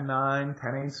 10, 10 9,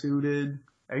 10 8 suited,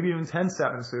 maybe even 10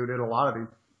 7 suited. A lot of these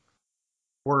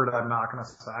word I'm not going to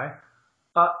say.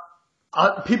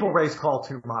 People raise call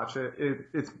too much.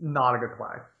 It's not a good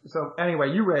play. So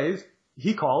anyway, you raise.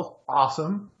 He calls.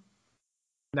 Awesome.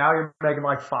 Now you're making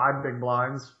like 5 big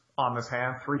blinds on this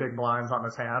hand, 3 big blinds on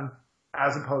this hand,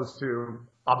 as opposed to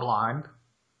a blind.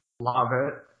 Love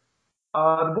it.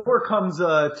 The board comes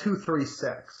 2 3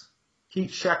 6. He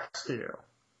checks to you.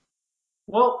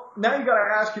 Well, now you got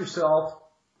to ask yourself,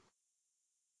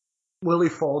 will he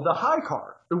fold the high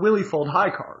card? Or will he fold high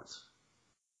cards?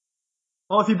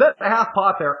 Well, if you bet the half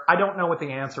pot there, I don't know what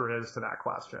the answer is to that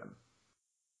question.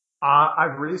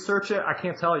 I've researched it. I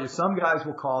can't tell you. Some guys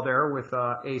will call there with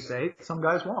ace 8. Some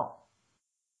guys won't.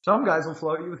 Some guys will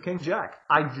float you with king jack.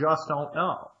 I just don't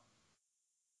know.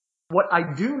 What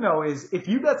I do know is if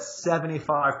you bet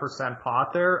 75%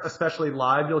 pot there, especially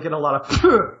live, you'll get a lot of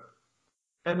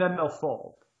and then they'll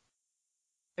fold.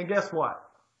 And guess what?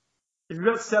 If you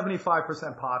bet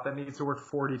 75% pot, that needs to work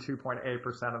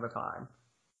 42.8% of the time.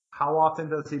 How often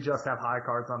does he just have high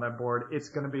cards on that board? It's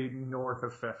going to be north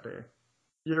of 50.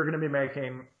 You're going to be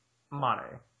making money.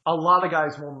 A lot of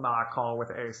guys will not call with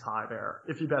ace high there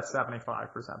if you bet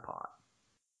 75% pot.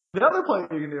 The other play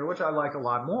you can do, which I like a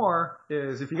lot more,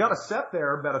 is if you got a set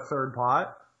there, bet a third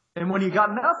pot. And when you got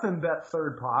nothing, bet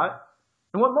third pot.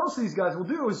 And what most of these guys will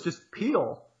do is just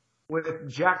peel with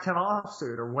jack 10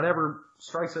 offsuit or whatever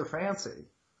strikes their fancy.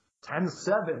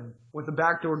 10-7 with the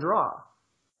backdoor draw.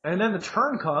 And then the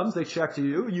turn comes, they check to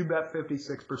you, you bet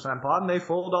 56% pot, and they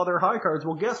fold all their high cards.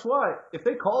 Well, guess what? If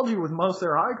they called you with most of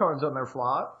their high cards on that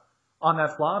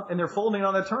flop, and they're folding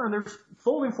on that turn, they're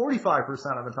folding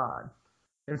 45% of the time.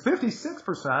 And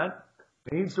 56%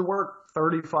 needs to work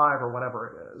 35 or whatever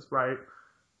it is, right?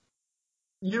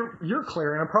 You're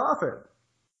clearing a profit.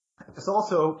 It's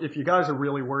also, if you guys are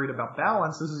really worried about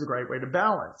balance, this is a great way to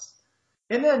balance.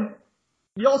 And then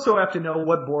you also have to know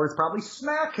what boards probably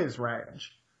smack his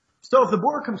range. So if the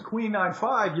board comes queen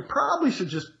 9-5, you probably should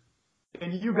just,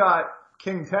 and you got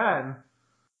king 10,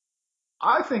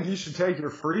 I think you should take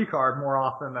your free card more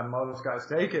often than most guys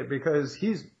take it because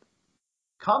he's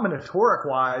combinatoric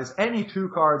wise, any 2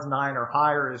 cards 9 or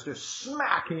higher is just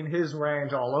smacking his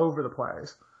range all over the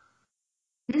place.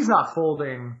 He's not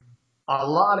folding a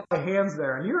lot of hands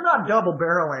there, and you're not double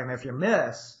barreling if you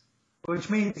miss, which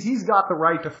means he's got the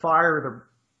right to fire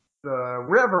the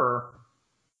river.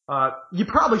 You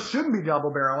probably shouldn't be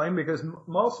double barreling because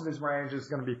most of his range is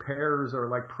going to be pairs or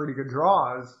like pretty good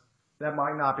draws that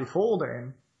might not be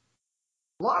folding.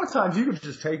 A lot of times you could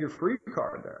just take your free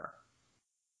card there.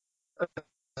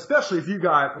 Especially if you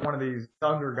got one of these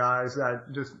younger guys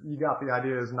that just, you got the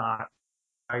idea is not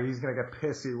he's going to get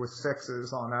pissy with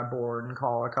sixes on that board and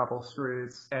call a couple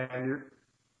streets, and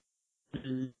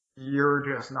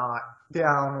you're just not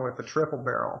down with the triple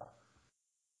barrel.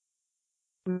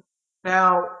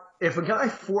 Now, if a guy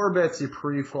 4-bets you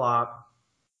pre-flop,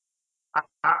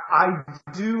 I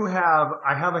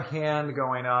have a hand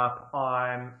going up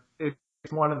on,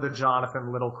 it's one of the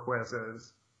Jonathan Little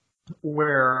quizzes,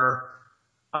 where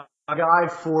a guy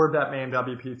 4-bet me in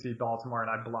WPT Baltimore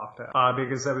and I bluffed it,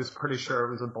 because I was pretty sure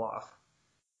it was a bluff.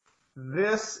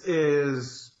 This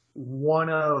is one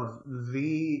of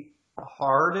the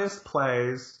hardest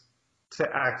plays to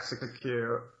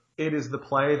execute. It is the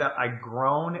play that I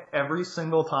groan every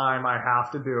single time I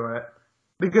have to do it,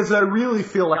 because I really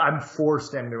feel like I'm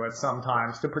forced into it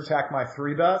sometimes to protect my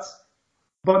 3-bets.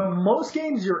 But most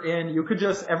games you're in, you could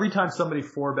just, every time somebody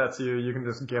 4-bets you, you can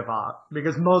just give up,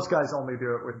 because most guys only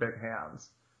do it with big hands.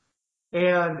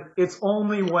 And it's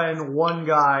only when one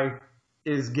guy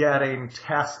is getting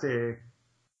testy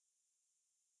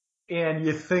and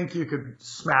you think you could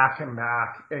smack him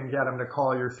back and get him to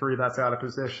call your 3-bets out of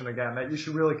position again that you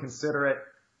should really consider it.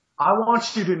 I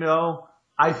want you to know,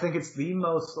 I think it's the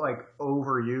most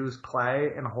overused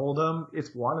play in Hold'em.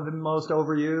 It's one of the most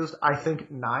overused. I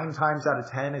think 9 times out of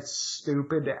 10 it's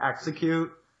stupid to execute.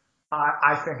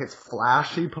 I think it's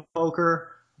flashy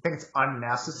poker. I think it's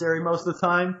unnecessary most of the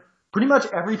time. Pretty much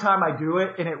every time I do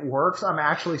it and it works, I'm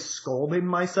actually scolding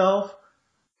myself.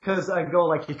 Because I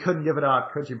go you couldn't give it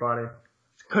up, could you, buddy? You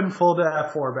couldn't fold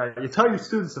that 4-bet. You tell your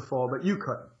students to fold, but you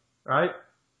couldn't, right?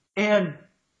 And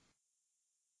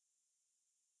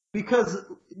because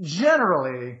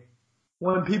generally,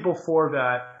 when people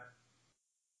 4-bet,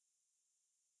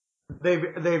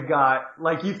 they've got,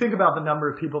 you think about the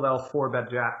number of people that'll 4-bet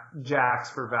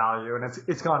jacks for value, and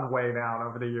it's gone way down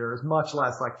over the years, much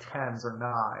less 10s or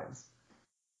 9s.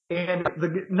 And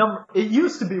it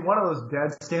used to be one of those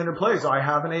dead standard plays. I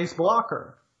have an ace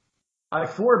blocker. I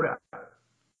 4-bet.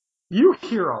 You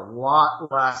hear a lot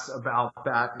less about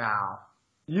that now.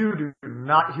 You do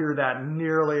not hear that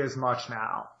nearly as much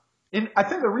now. And I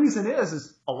think the reason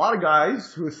is a lot of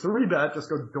guys who 3-bet just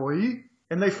go doy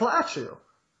and they flat you,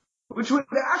 which would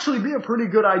actually be a pretty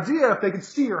good idea if they could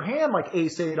see your hand like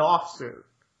ace-8 offsuit.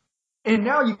 And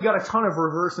now you've got a ton of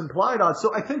reverse implied odds.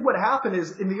 So I think what happened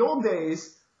is, in the old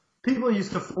days, people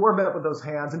used to 4-bet with those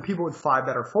hands, and people would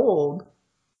 5-bet or fold.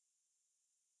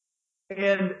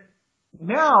 And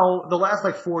now, the last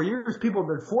 4 years, people have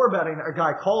been 4-betting. A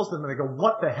guy calls them, and they go,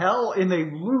 "What the hell?" And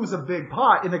they lose a big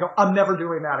pot, and they go, "I'm never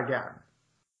doing that again."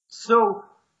 So,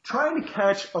 trying to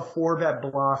catch a 4-bet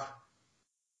bluff,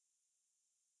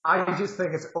 I just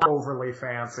think it's overly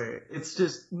fancy. It's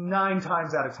just 9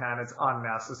 times out of 10, it's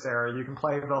unnecessary. You can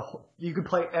play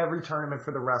every tournament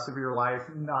for the rest of your life,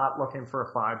 not looking for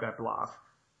a 5-bet bluff.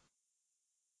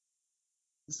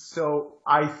 So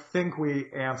I think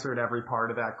we answered every part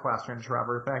of that question,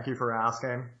 Trevor. Thank you for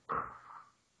asking.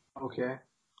 Okay.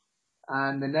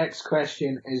 And the next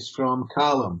question is from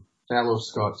Callum, fellow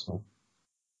Scotsman.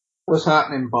 What's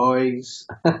happening, boys?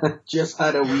 Just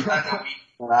had a week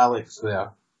for Alex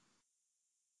there.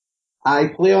 I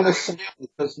play on a site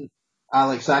that doesn't...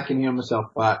 Alex, I can hear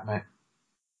myself back, mate.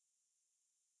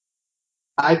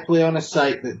 I play on a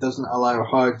site that doesn't allow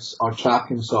HUDs or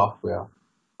tracking software.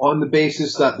 On the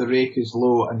basis that the rake is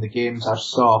low and the games are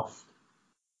soft,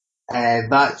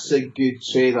 that's a good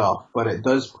trade-off, but it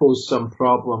does pose some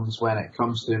problems when it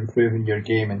comes to improving your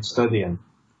game and studying.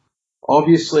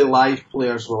 Obviously, live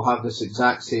players will have this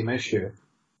exact same issue,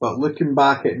 but looking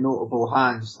back at notable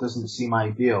hands doesn't seem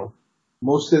ideal.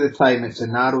 Most of the time it's a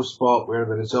narrow spot where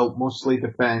the result mostly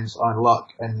depends on luck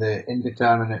and the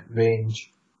indeterminate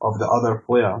range of the other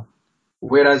player.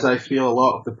 Whereas I feel a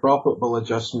lot of the profitable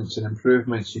adjustments and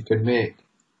improvements you can make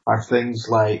are things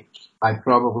like, I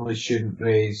probably shouldn't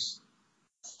raise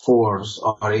 4s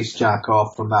or ace-jack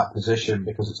off from that position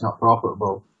because it's not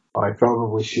profitable, or I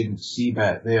probably shouldn't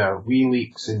c-bet there. Wee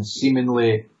leaks in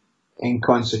seemingly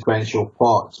inconsequential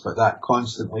pots, but that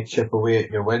constantly chip away at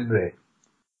your win rate.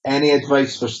 Any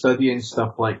advice for studying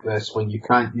stuff like this when you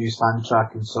can't use hand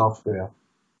tracking software?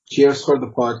 Cheers for the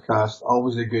podcast.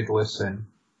 Always a good listen.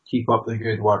 Keep up the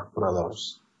good work,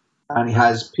 brothers. And he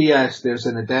has PS, there's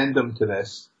an addendum to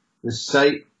this. The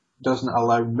site doesn't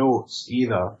allow notes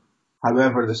either.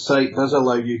 However, the site does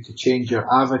allow you to change your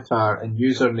avatar and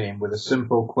username with a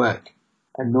simple click,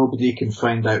 and nobody can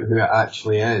find out who it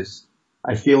actually is.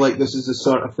 I feel like this is the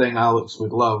sort of thing Alex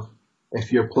would love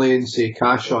if you're playing, say,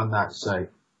 cash on that site.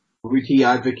 Would he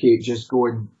advocate just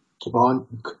going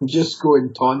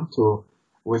Tonto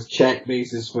with check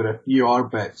raises for a few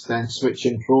orbits, then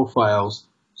switching profiles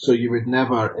so you would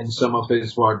never, in some of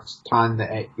his words, tan the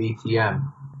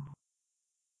ATM?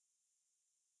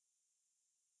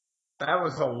 That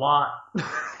was a lot.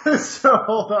 So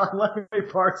hold on, let me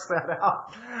parse that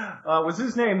out. Was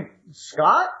his name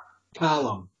Scott?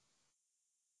 Callum.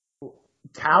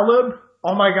 Talib?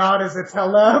 Oh my God, is it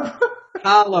Taleb?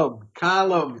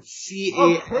 Callum.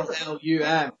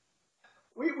 C-A-L-L-U-M.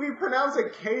 We pronounce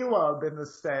it Caleb in the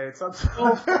States.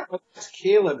 It's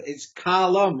Caleb. It's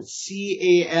Callum.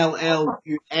 C-A-L-L-U-M.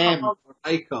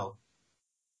 Michael.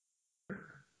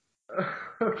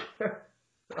 Okay.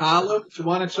 Callum, do you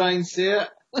want to try and say it?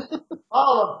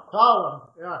 Column.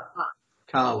 Yeah.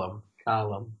 Callum.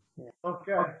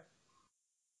 Okay.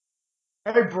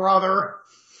 Hey, brother.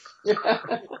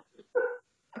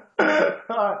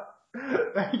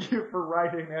 Thank you for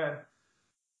writing in.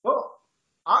 Well,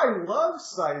 I love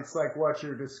sites like what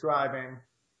you're describing.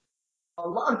 A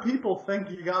lot of people think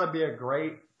you gotta be a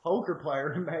great poker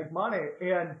player to make money,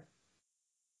 and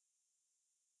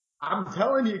I'm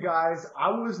telling you guys,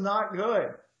 I was not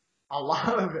good. A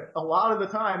lot of the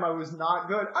time I was not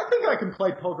good. I think I can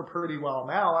play poker pretty well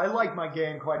now. I like my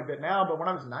game quite a bit now, but when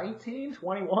I was 19,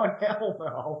 21, hell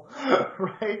no.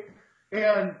 Right?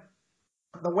 And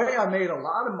the way I made a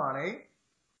lot of money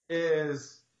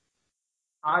is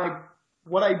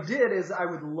what I did is I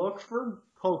would look for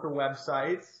poker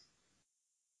websites.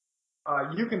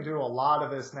 You can do a lot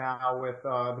of this now with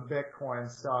the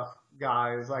Bitcoin stuff,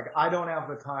 guys. Like, I don't have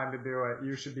the time to do it.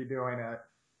 You should be doing it.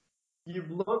 You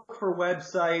look for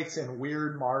websites in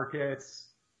weird markets,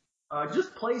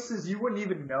 just places you wouldn't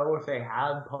even know if they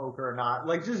had poker or not.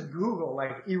 Like, just Google,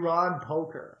 like, Iran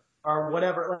poker or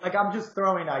whatever. Like, I'm just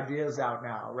throwing ideas out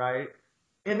now, right?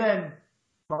 And then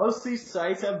most of these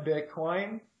sites have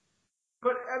Bitcoin,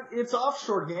 but it's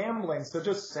offshore gambling, so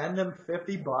just send them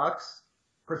 $50,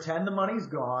 pretend the money's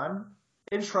gone,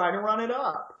 and try to run it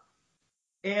up.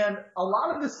 And a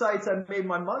lot of the sites I made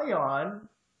my money on,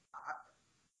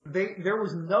 there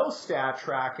was no stat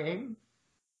tracking.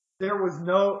 It was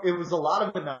a lot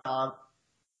of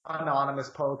anonymous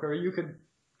poker. You could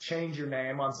change your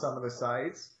name on some of the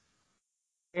sites.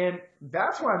 And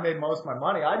that's where I made most of my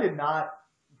money.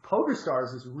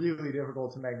 PokerStars is really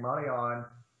difficult to make money on.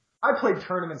 I played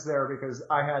tournaments there because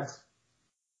I had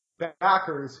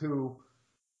backers who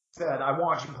said, I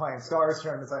want you playing Stars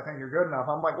tournaments. I think you're good enough.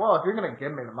 I'm like, well, if you're going to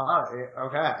give me the money,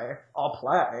 okay, I'll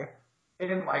play.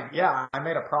 And like, yeah, I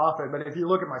made a profit, but if you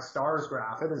look at my Stars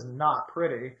graph, it is not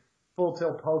pretty. Full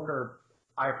Tilt Poker,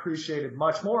 I appreciated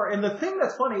much more. And the thing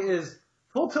that's funny is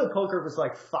Full Tilt Poker was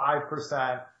like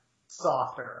 5%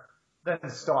 softer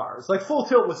than Stars. Like, Full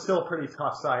Tilt was still a pretty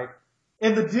tough site.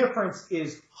 And the difference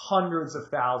is hundreds of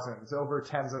thousands, over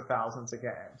tens of thousands of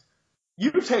games.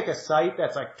 You take a site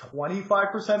that's like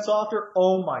 25% softer,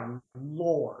 oh my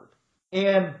lord.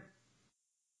 And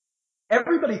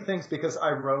everybody thinks because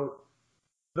I wrote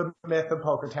The Myth of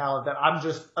Poker Talent that I'm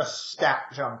just a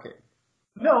stat junkie.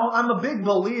 No, I'm a big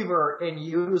believer in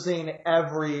using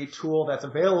every tool that's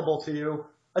available to you,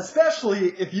 especially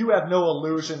if you have no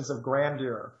illusions of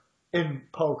grandeur in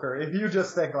poker. If you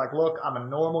just think like, look, I'm a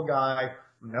normal guy,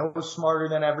 I'm no smarter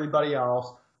than everybody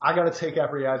else, I gotta take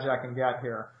every edge I can get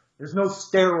here. There's no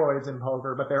steroids in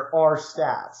poker, but there are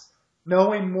stats.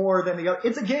 Knowing more than the other,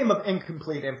 it's a game of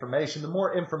incomplete information. The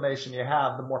more information you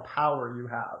have, the more power you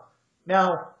have.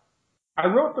 Now, I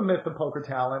wrote The Myth of Poker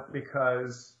Talent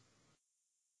because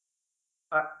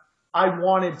I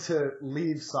wanted to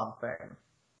leave something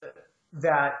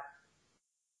that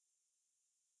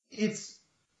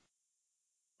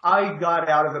I got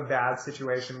out of a bad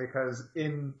situation because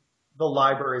in the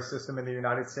library system in the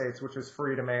United States, which is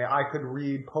free to me, I could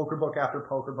read poker book after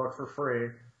poker book for free,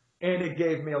 and it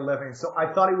gave me a living. So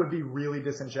I thought it would be really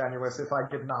disingenuous if I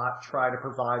did not try to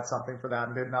provide something for that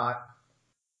and did not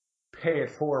pay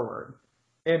it forward.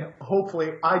 And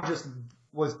hopefully I just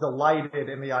was delighted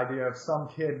in the idea of some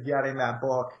kid getting that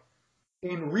book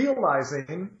and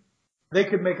realizing they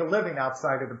could make a living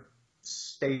outside of the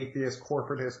statist,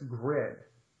 corporatist grid,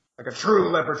 like a true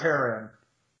libertarian.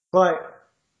 But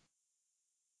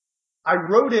I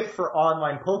wrote it for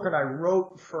online poker, and I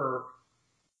wrote for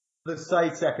the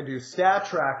sites that could do stat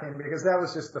tracking because that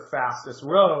was just the fastest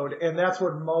road, and that's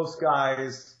what most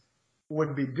guys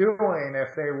would be doing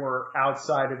if they were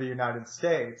outside of the United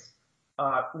States,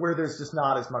 where there's just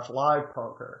not as much live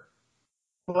poker.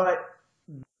 But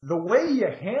the way you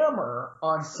hammer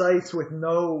on sites with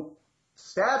no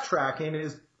stat tracking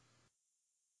is,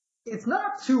 it's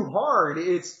not too hard.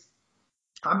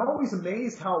 I'm always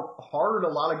amazed how hard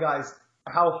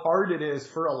it is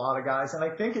for a lot of guys. And I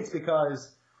think it's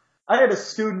because I had a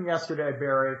student yesterday,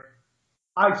 Barry.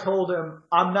 I told him,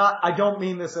 I don't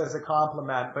mean this as a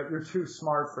compliment, but you're too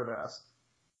smart for this.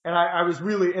 And I was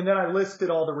really, and then I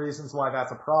listed all the reasons why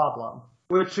that's a problem.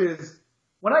 which is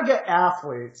when I get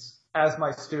athletes as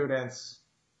my students,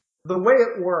 the way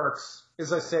it works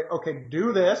is I say, okay,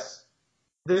 do this.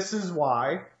 This is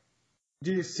why.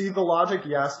 Do you see the logic?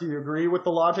 Yes. Do you agree with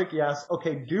the logic? Yes.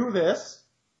 Okay, do this.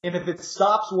 And if it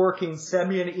stops working, send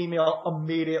me an email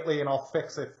immediately and I'll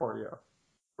fix it for you.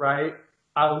 Right?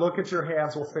 I'll look at your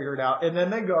hands, we'll figure it out. And then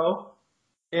they go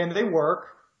and they work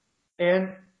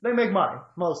and they make money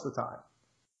most of the time.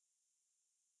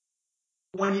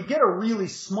 When you get a really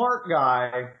smart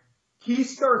guy, he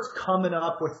starts coming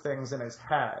up with things in his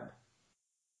head.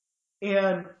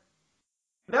 And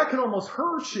that can almost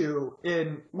hurt you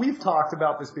we've talked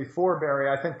about this before, Barry,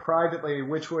 I think privately,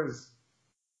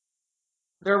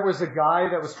 there was a guy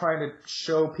that was trying to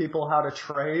show people how to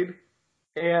trade,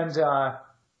 and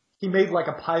he made like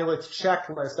a pilot's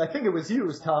checklist. I think it was you who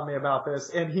was telling me about this,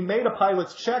 and he made a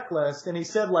pilot's checklist, and he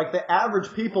said like the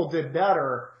average people did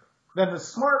better than the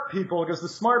smart people, because the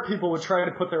smart people would try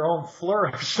to put their own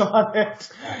flourish on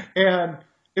it, and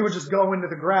it would just go into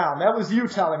the ground. That was you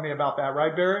telling me about that,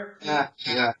 right, Barry? Yeah.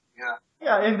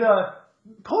 Yeah, and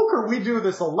poker, we do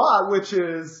this a lot, which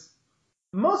is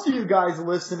most of you guys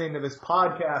listening to this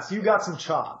podcast, you got some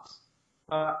chops.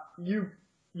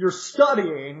 You're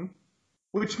studying,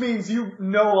 which means you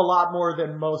know a lot more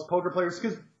than most poker players,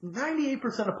 because 98%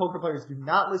 of poker players do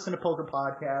not listen to poker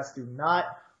podcasts, do not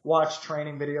watch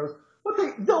training videos.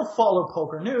 But they'll follow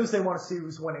poker news. They want to see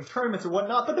who's winning tournaments or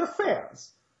whatnot, but they're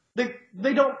fans.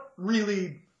 They don't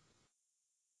really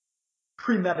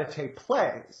premeditate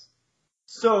plays.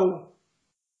 So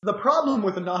the problem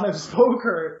with anonymous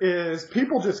poker is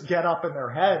people just get up in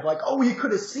their head like, oh, he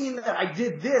could have seen that I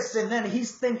did this and then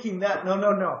he's thinking that.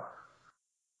 No.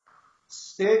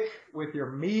 Stick with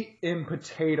your meat and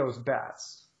potatoes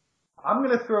bets. I'm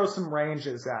going to throw some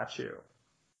ranges at you.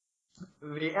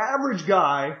 The average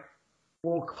guy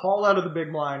will call out of the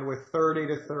big blind with 30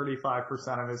 to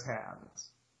 35% of his hands.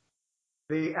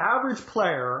 The average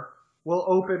player will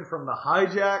open from the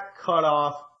hijack,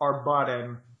 cutoff, or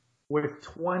button with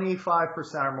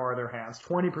 25% or more of their hands,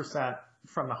 20%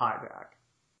 from the hijack.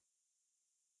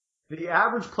 The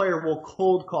average player will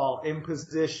cold call in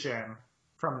position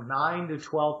from 9 to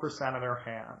 12% of their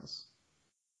hands.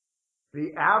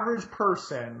 The average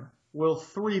person will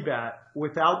 3-bet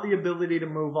without the ability to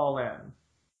move all in,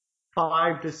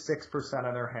 5 to 6%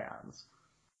 of their hands.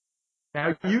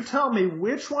 Now, you tell me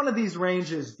which one of these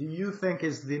ranges do you think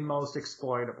is the most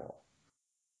exploitable?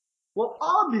 Well,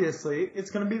 obviously,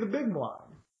 it's going to be the big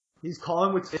blind. He's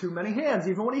calling with too many hands.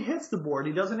 Even when he hits the board,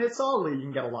 he doesn't hit solidly. You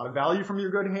can get a lot of value from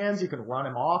your good hands. You can run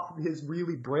him off his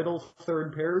really brittle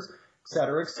third pairs,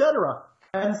 etc., etc.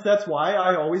 Hence, that's why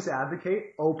I always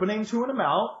advocate opening to an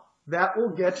amount that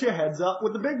will get you heads up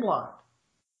with the big blind.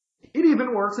 It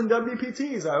even works in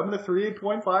WPTs. I open to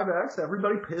 3.5x.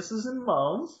 Everybody pisses and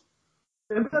moans.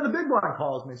 And then the big blind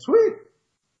calls me. Sweet.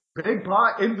 Big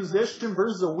pot in position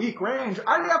versus a weak range.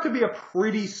 I'd have to be a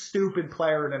pretty stupid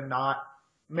player to not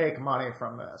make money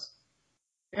from this.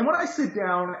 And when I sit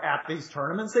down at these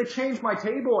tournaments, they change my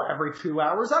table every 2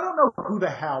 hours. I don't know who the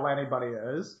hell anybody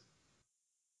is.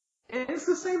 And it's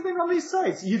the same thing on these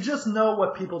sites. You just know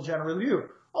what people generally do.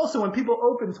 Also, when people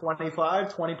open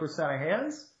 25, 20% of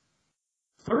hands,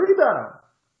 30 bet them.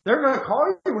 They're going to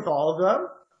call you with all of them.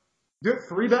 Do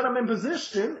 3-bet them in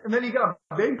position, and then you got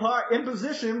a big pot in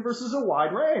position versus a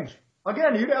wide range.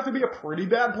 Again, you'd have to be a pretty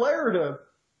bad player to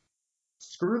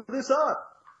screw this up.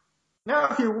 Now,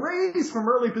 if you raise from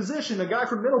early position, a guy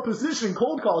from middle position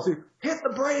cold calls you, hit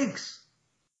the brakes.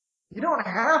 You don't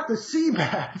have to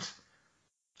c-bet.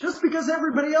 Just because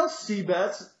everybody else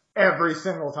c-bets every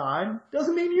single time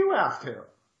doesn't mean you have to.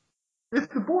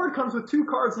 If the board comes with 2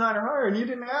 cards, 9 or higher, and you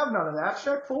didn't have none of that,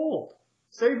 check fold.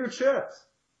 Save your chips.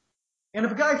 And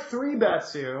if a guy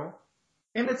 3-bets you,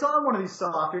 and it's on one of these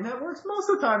softer networks, most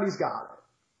of the time he's got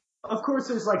it. Of course,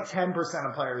 there's like 10%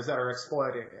 of players that are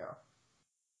exploiting you.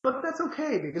 But that's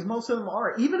okay, because most of them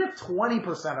are. Even if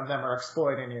 20% of them are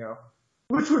exploiting you,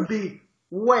 which would be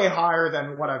way higher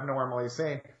than what I've normally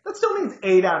seen, that still means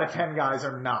 8 out of 10 guys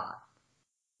are not.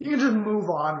 You can just move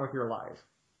on with your life.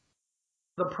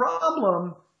 The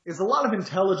problem is a lot of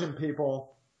intelligent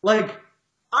people, like,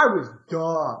 I was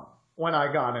dumb when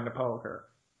I got into poker.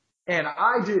 And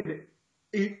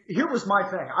here was my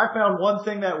thing. I found one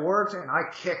thing that worked and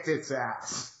I kicked its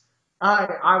ass.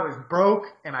 I was broke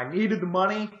and I needed the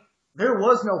money. There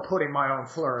was no putting my own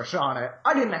flourish on it.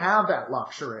 I didn't have that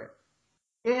luxury.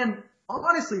 And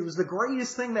honestly, it was the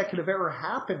greatest thing that could have ever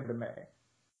happened to me.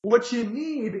 What you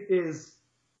need is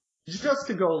just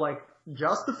to go like,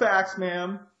 just the facts,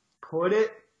 ma'am. Put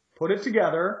it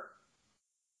together.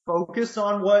 Focus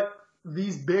on what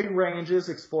these big ranges,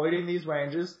 exploiting these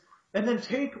ranges, and then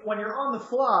when you're on the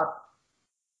flop,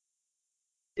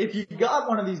 if you got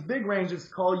one of these big ranges to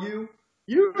call you,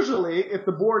 usually if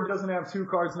the board doesn't have 2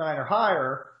 cards 9 or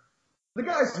higher, the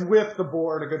guys whiff the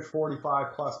board a good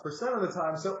 45+% of the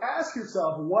time. So ask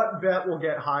yourself, what bet will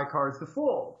get high cards to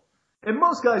fold? And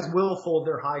most guys will fold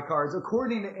their high cards.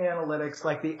 According to analytics,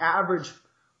 like the average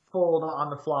fold on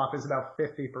the flop is about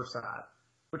 50%,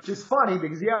 which is funny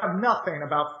because you have nothing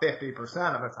about 50%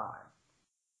 of the time.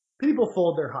 People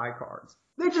fold their high cards.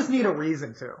 They just need a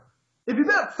reason to. If you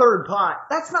bet third pot,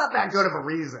 that's not that good of a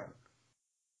reason.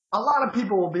 A lot of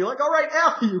people will be like, all right,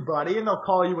 F you, buddy, and they'll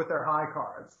call you with their high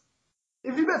cards.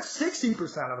 If you bet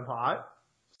 60% of the pot,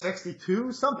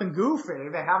 62, something goofy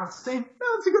they haven't seen, no,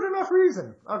 it's a good enough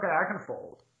reason. Okay, I can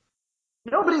fold.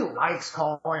 Nobody likes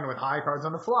calling with high cards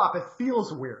on the flop. It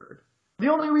feels weird. The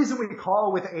only reason we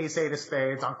call with ace-8 of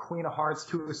spades, on queen of hearts,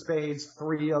 2 of spades,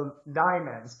 3 of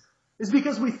diamonds, is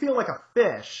because we feel like a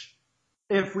fish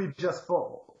if we just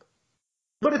fold.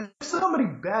 But if somebody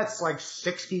bets like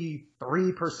 63%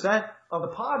 of the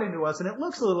pot into us and it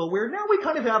looks a little weird, now we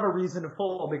kind of have a reason to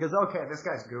fold because, okay, this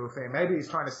guy's goofy. Maybe he's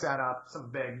trying to set up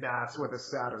some big bets with a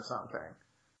set or something.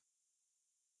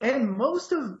 And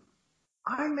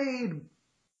I made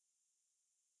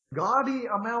gaudy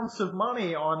amounts of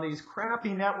money on these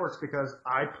crappy networks because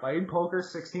I played poker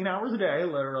 16 hours a day,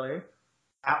 literally,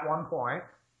 at one point.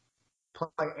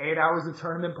 Play 8 hours of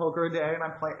tournament poker a day, and I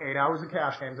play 8 hours of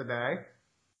cash games a day.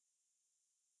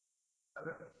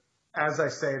 As I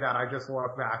say that, I just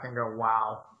look back and go,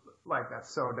 wow, like that's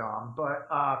so dumb. But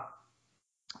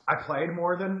I played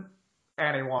more than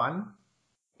anyone,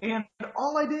 and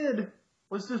all I did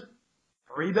was just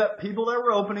 3-bet people that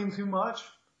were opening too much,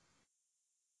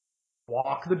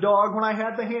 walk the dog when I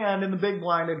had the hand and the big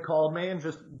blind had called me, and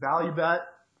just value bet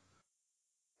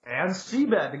and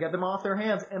c-bet to get them off their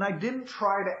hands. And I didn't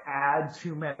try to add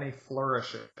too many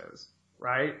flourishes,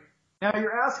 right? Now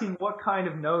you're asking what kind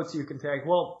of notes you can take.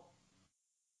 Well,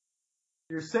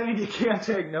 you're saying you can't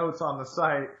take notes on the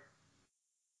site.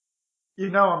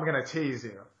 You know I'm going to tease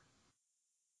you.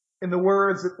 In the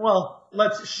words, well,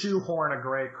 let's shoehorn a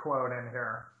great quote in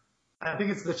here. I think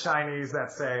it's the Chinese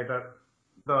that say that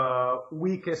the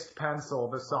weakest pencil,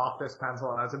 the softest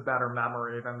pencil, has a better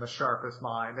memory than the sharpest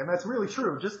mind. And that's really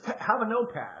true. Just have a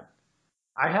notepad.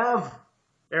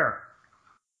 Here.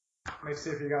 Let me see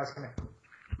if you guys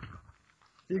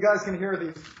can hear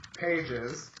these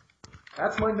pages.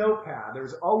 That's my notepad.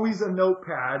 There's always a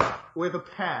notepad with a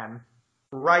pen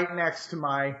right next to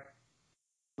my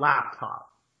laptop.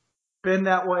 Been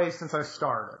that way since I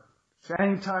started. So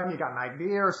anytime you got an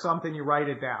idea or something, you write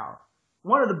it down.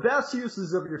 One of the best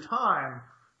uses of your time,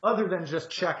 other than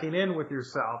just checking in with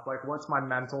yourself, like what's my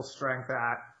mental strength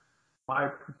at,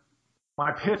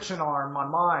 my pitch and arm, my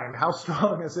mind, how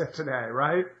strong is it today,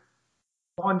 right?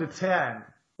 1 to 10.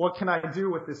 What can I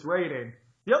do with this rating?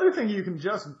 The other thing you can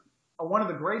one of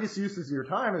the greatest uses of your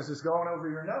time is just going over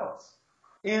your notes.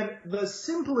 And the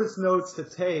simplest notes to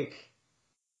take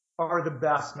are the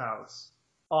best notes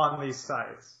on these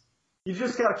sites. You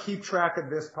just got to keep track of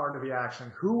this part of the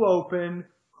action. Who opened,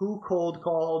 who cold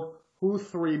called, who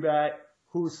 3-bet,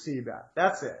 who c-bet.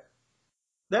 That's it.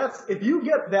 If you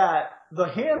get that, the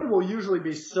hand will usually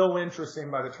be so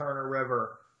interesting by the Turner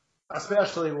River,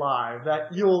 especially live,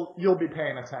 that you'll be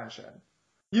paying attention.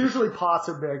 Usually pots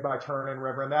are big by Turner and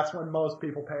River, and that's when most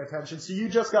people pay attention. So you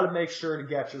just got to make sure to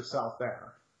get yourself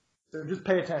there. So just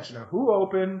pay attention to who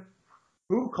opened,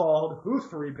 who called, who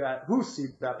 3-bet, who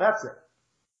c-bet. That's it.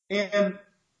 And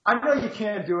I know you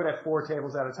can't do it at 4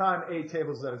 tables at a time, 8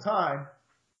 tables at a time.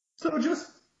 So just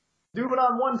do it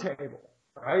on 1 table,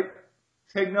 right?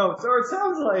 Take notes. Or it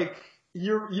sounds like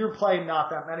you're playing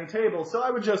not that many tables. So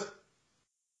I would just,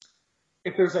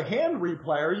 if there's a hand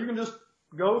replayer, you can just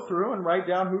go through and write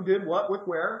down who did what with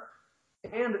where.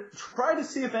 And try to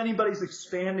see if anybody's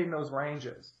expanding those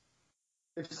ranges.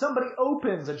 If somebody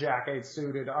opens a Jack-8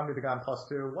 suited under the gun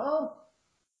 +2, well,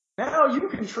 now you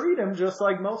can treat him just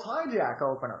like most hijack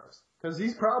openers, because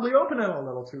he's probably opening a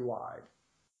little too wide.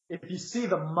 If you see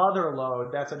the mother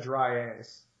load, that's a dry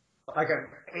ace. Like an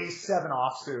ace-7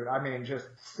 offsuit, I mean, just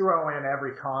throw in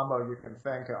every combo you can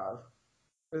think of.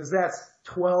 Because that's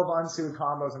 12 unsuited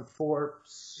combos and 4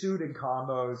 suited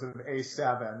combos of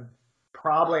ace-7.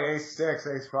 Probably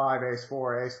ace-6, ace-5,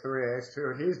 ace-4, ace-3,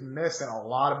 ace-2. He's missing a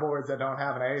lot of boards that don't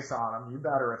have an ace on them. You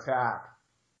better attack.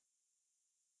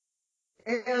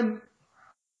 And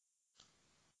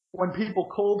when people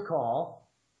cold call,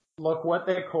 look what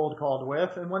they cold called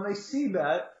with. And when they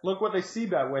c-bet, look what they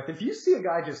c-bet with. If you see a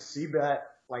guy just c-bet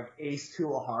like ace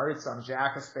two of hearts on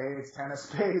jack of spades, 10 of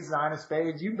spades, 9 of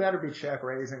spades, you better be check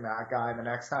raising that guy the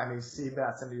next time he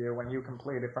c-bets into you when you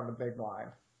complete it from the big blind.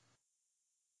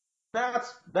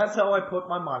 That's how I put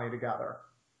my money together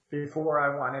before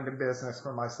I went into business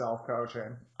for myself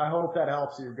coaching. I hope that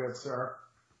helps you, good sir.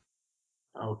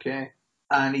 Okay.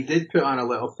 And he did put on a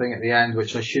little thing at the end,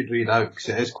 which I should read out because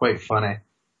it is quite funny.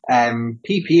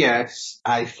 PPS,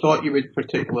 I thought you would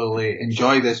particularly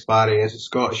enjoy this, Barry, as a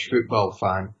Scottish football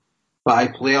fan, but I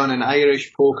play on an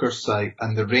Irish poker site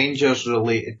and the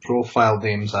Rangers-related profile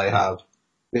names I have,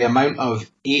 the amount of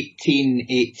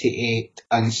 1888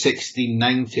 and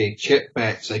 1690 chip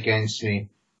bets against me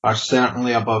are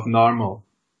certainly above normal.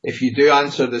 If you do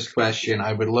answer this question,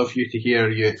 I would love you to hear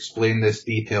you explain this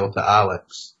detail to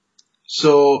Alex.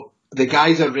 So, the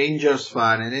guy's a Rangers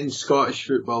fan, and in Scottish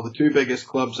football, the two biggest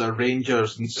clubs are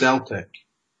Rangers and Celtic.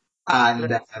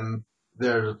 And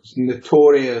there's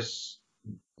notorious,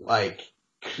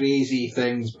 crazy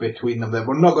things between them that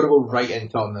we're not going to go right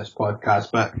into on this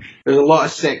podcast, but there's a lot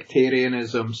of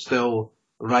sectarianism still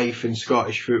rife in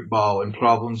Scottish football and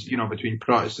problems, between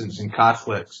Protestants and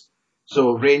Catholics.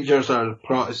 So Rangers are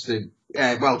Protestant,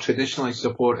 traditionally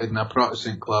supported in a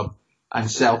Protestant club, and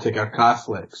Celtic are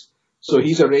Catholics. So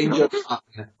he's a Rangers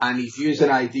fan, and his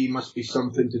user ID must be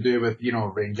something to do with,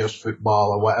 Rangers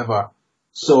football or whatever.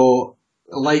 So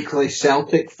likely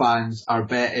Celtic fans are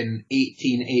betting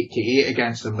 1888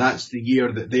 against them. That's the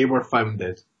year that they were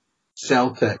founded.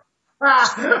 Celtic.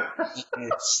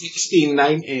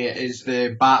 1690 is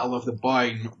the Battle of the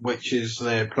Boyne, which is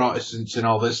the Protestants and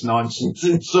all this nonsense.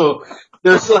 And so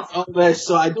there's all this.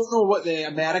 So I don't know what the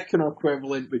American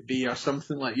equivalent would be or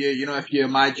something like if you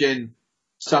imagine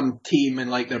some team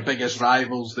and their biggest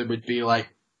rivals, they would be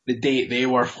the date they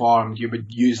were formed, you would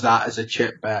use that as a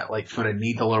chip bet, for a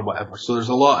needle or whatever. So there's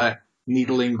a lot of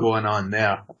needling going on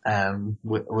there,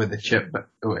 with the chip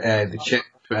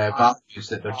values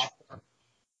that they're.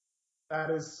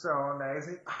 That is so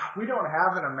amazing. We don't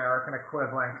have an American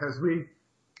equivalent because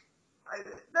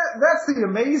that's the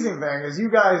amazing thing is you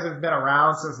guys have been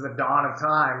around since the dawn of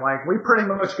time. We pretty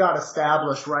much got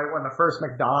established right when the first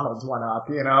McDonald's went up,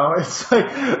 It's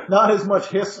not as much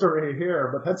history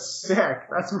here, but that's sick.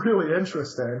 That's really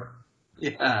interesting.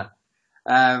 Yeah.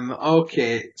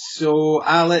 Okay. So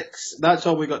Alex, that's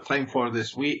all we got time for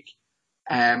this week.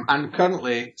 And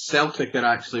currently Celtic are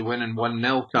actually winning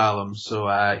 1-0, Callum. So,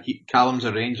 Callum's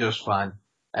a Rangers fan.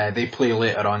 They play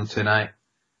later on tonight.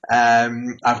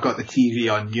 I've got the TV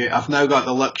on mute. I've now got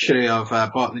the luxury of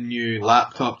bought the new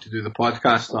laptop to do the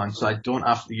podcast on, so I don't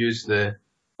have to use the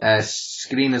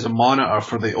screen as a monitor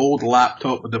for the old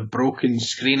laptop with the broken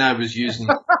screen I was using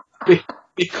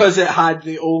because it had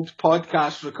the old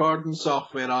podcast recording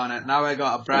software on it. Now I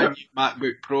got a brand new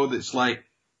MacBook Pro that's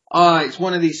it's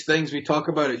one of these things we talk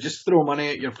about it. Just throw money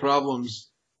at your problems.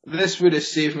 This would have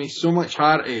saved me so much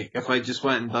heartache if I just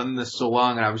went and done this so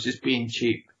long and I was just being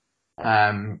cheap.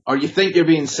 Or you think you're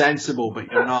being sensible,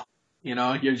 but you're not.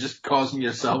 You're just causing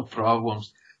yourself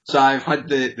problems. So I've had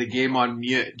the game on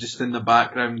mute just in the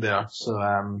background there, so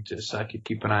just so I could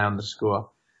keep an eye on the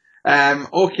score.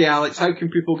 Okay, Alex, how can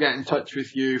people get in touch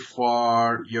with you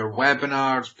for your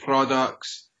webinars,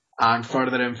 products, and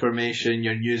further information,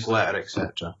 your newsletter,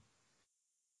 etc.?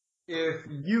 If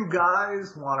you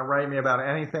guys want to write me about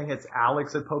anything, it's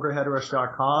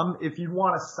alex@pokerheadrush.com. If you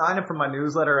want to sign up for my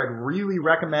newsletter, I'd really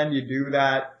recommend you do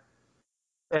that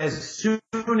as soon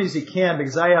as you can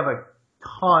because I have a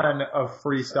ton of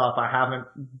free stuff I haven't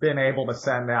been able to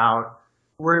send out.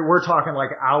 We're talking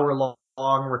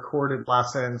hour-long recorded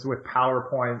lessons with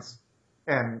PowerPoints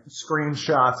and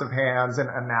screenshots of hands and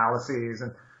analyses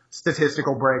and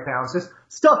statistical breakdowns, just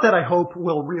stuff that I know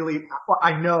will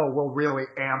really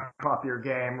amp up your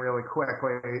game really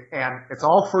quickly. And it's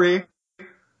all free.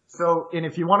 So, and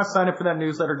if you want to sign up for that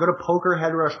newsletter, go to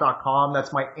pokerheadrush.com.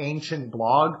 That's my ancient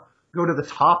blog. Go to the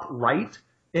top right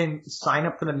and sign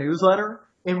up for the newsletter.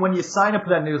 And when you sign up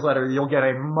for that newsletter, you'll get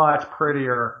a much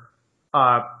prettier,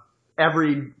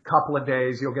 every couple of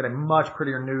days, you'll get a much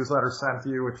prettier newsletter sent to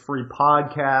you with free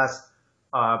podcasts,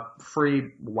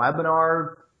 free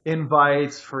webinar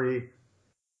invites, free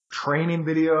training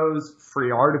videos, free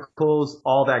articles,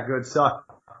 all that good stuff.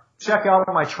 Check out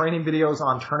my training videos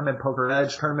on Tournament Poker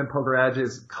Edge. Tournament Poker Edge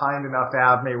is kind enough to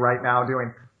have me right now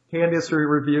doing hand history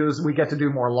reviews. We get to do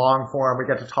more long form. We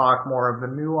get to talk more of the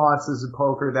nuances of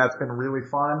poker. That's been really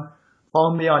fun.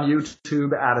 Follow me on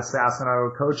YouTube at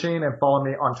Assassinato Coaching and follow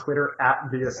me on Twitter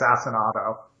at The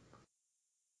Assassinato.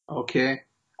 Okay.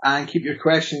 And keep your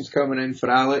questions coming in for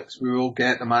Alex. We will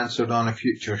get them answered on a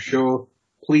future show.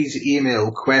 Please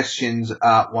email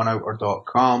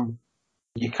questions@oneouter.com.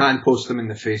 You can post them in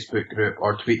the Facebook group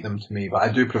or tweet them to me, but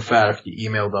I do prefer if you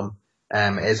email them.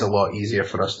 It is a lot easier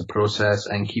for us to process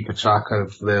and keep a track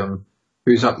of them,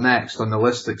 who's up next on the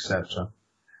list, etc.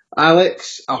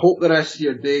 Alex, I hope the rest of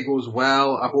your day goes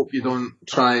well. I hope you don't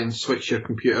try and switch your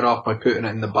computer off by putting it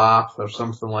in the bath or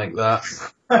something like that.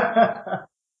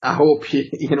 I hope you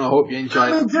enjoy it.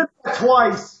 I did that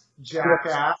twice,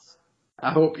 jackass.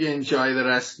 I hope you enjoy the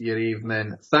rest of your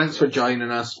evening. Thanks for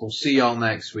joining us. We'll see y'all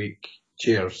next week.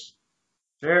 Cheers.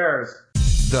 Cheers.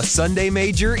 The Sunday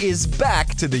Major is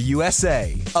back to the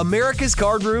USA. America's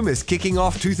Card Room is kicking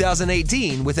off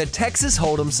 2018 with a Texas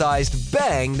Hold'em-sized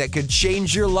bang that could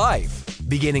change your life.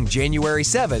 Beginning January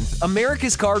 7th,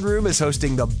 America's Card Room is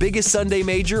hosting the biggest Sunday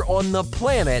Major on the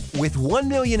planet with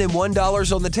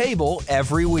 $1,001 on the table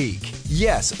every week.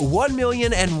 Yes,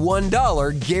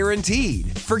 $1,001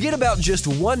 guaranteed. Forget about just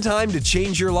one time to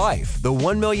change your life. The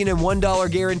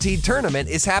 $1,001 guaranteed tournament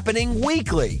is happening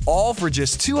weekly, all for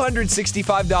just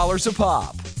 $265 a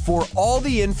pop. For all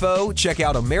the info, check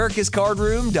out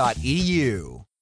americascardroom.eu.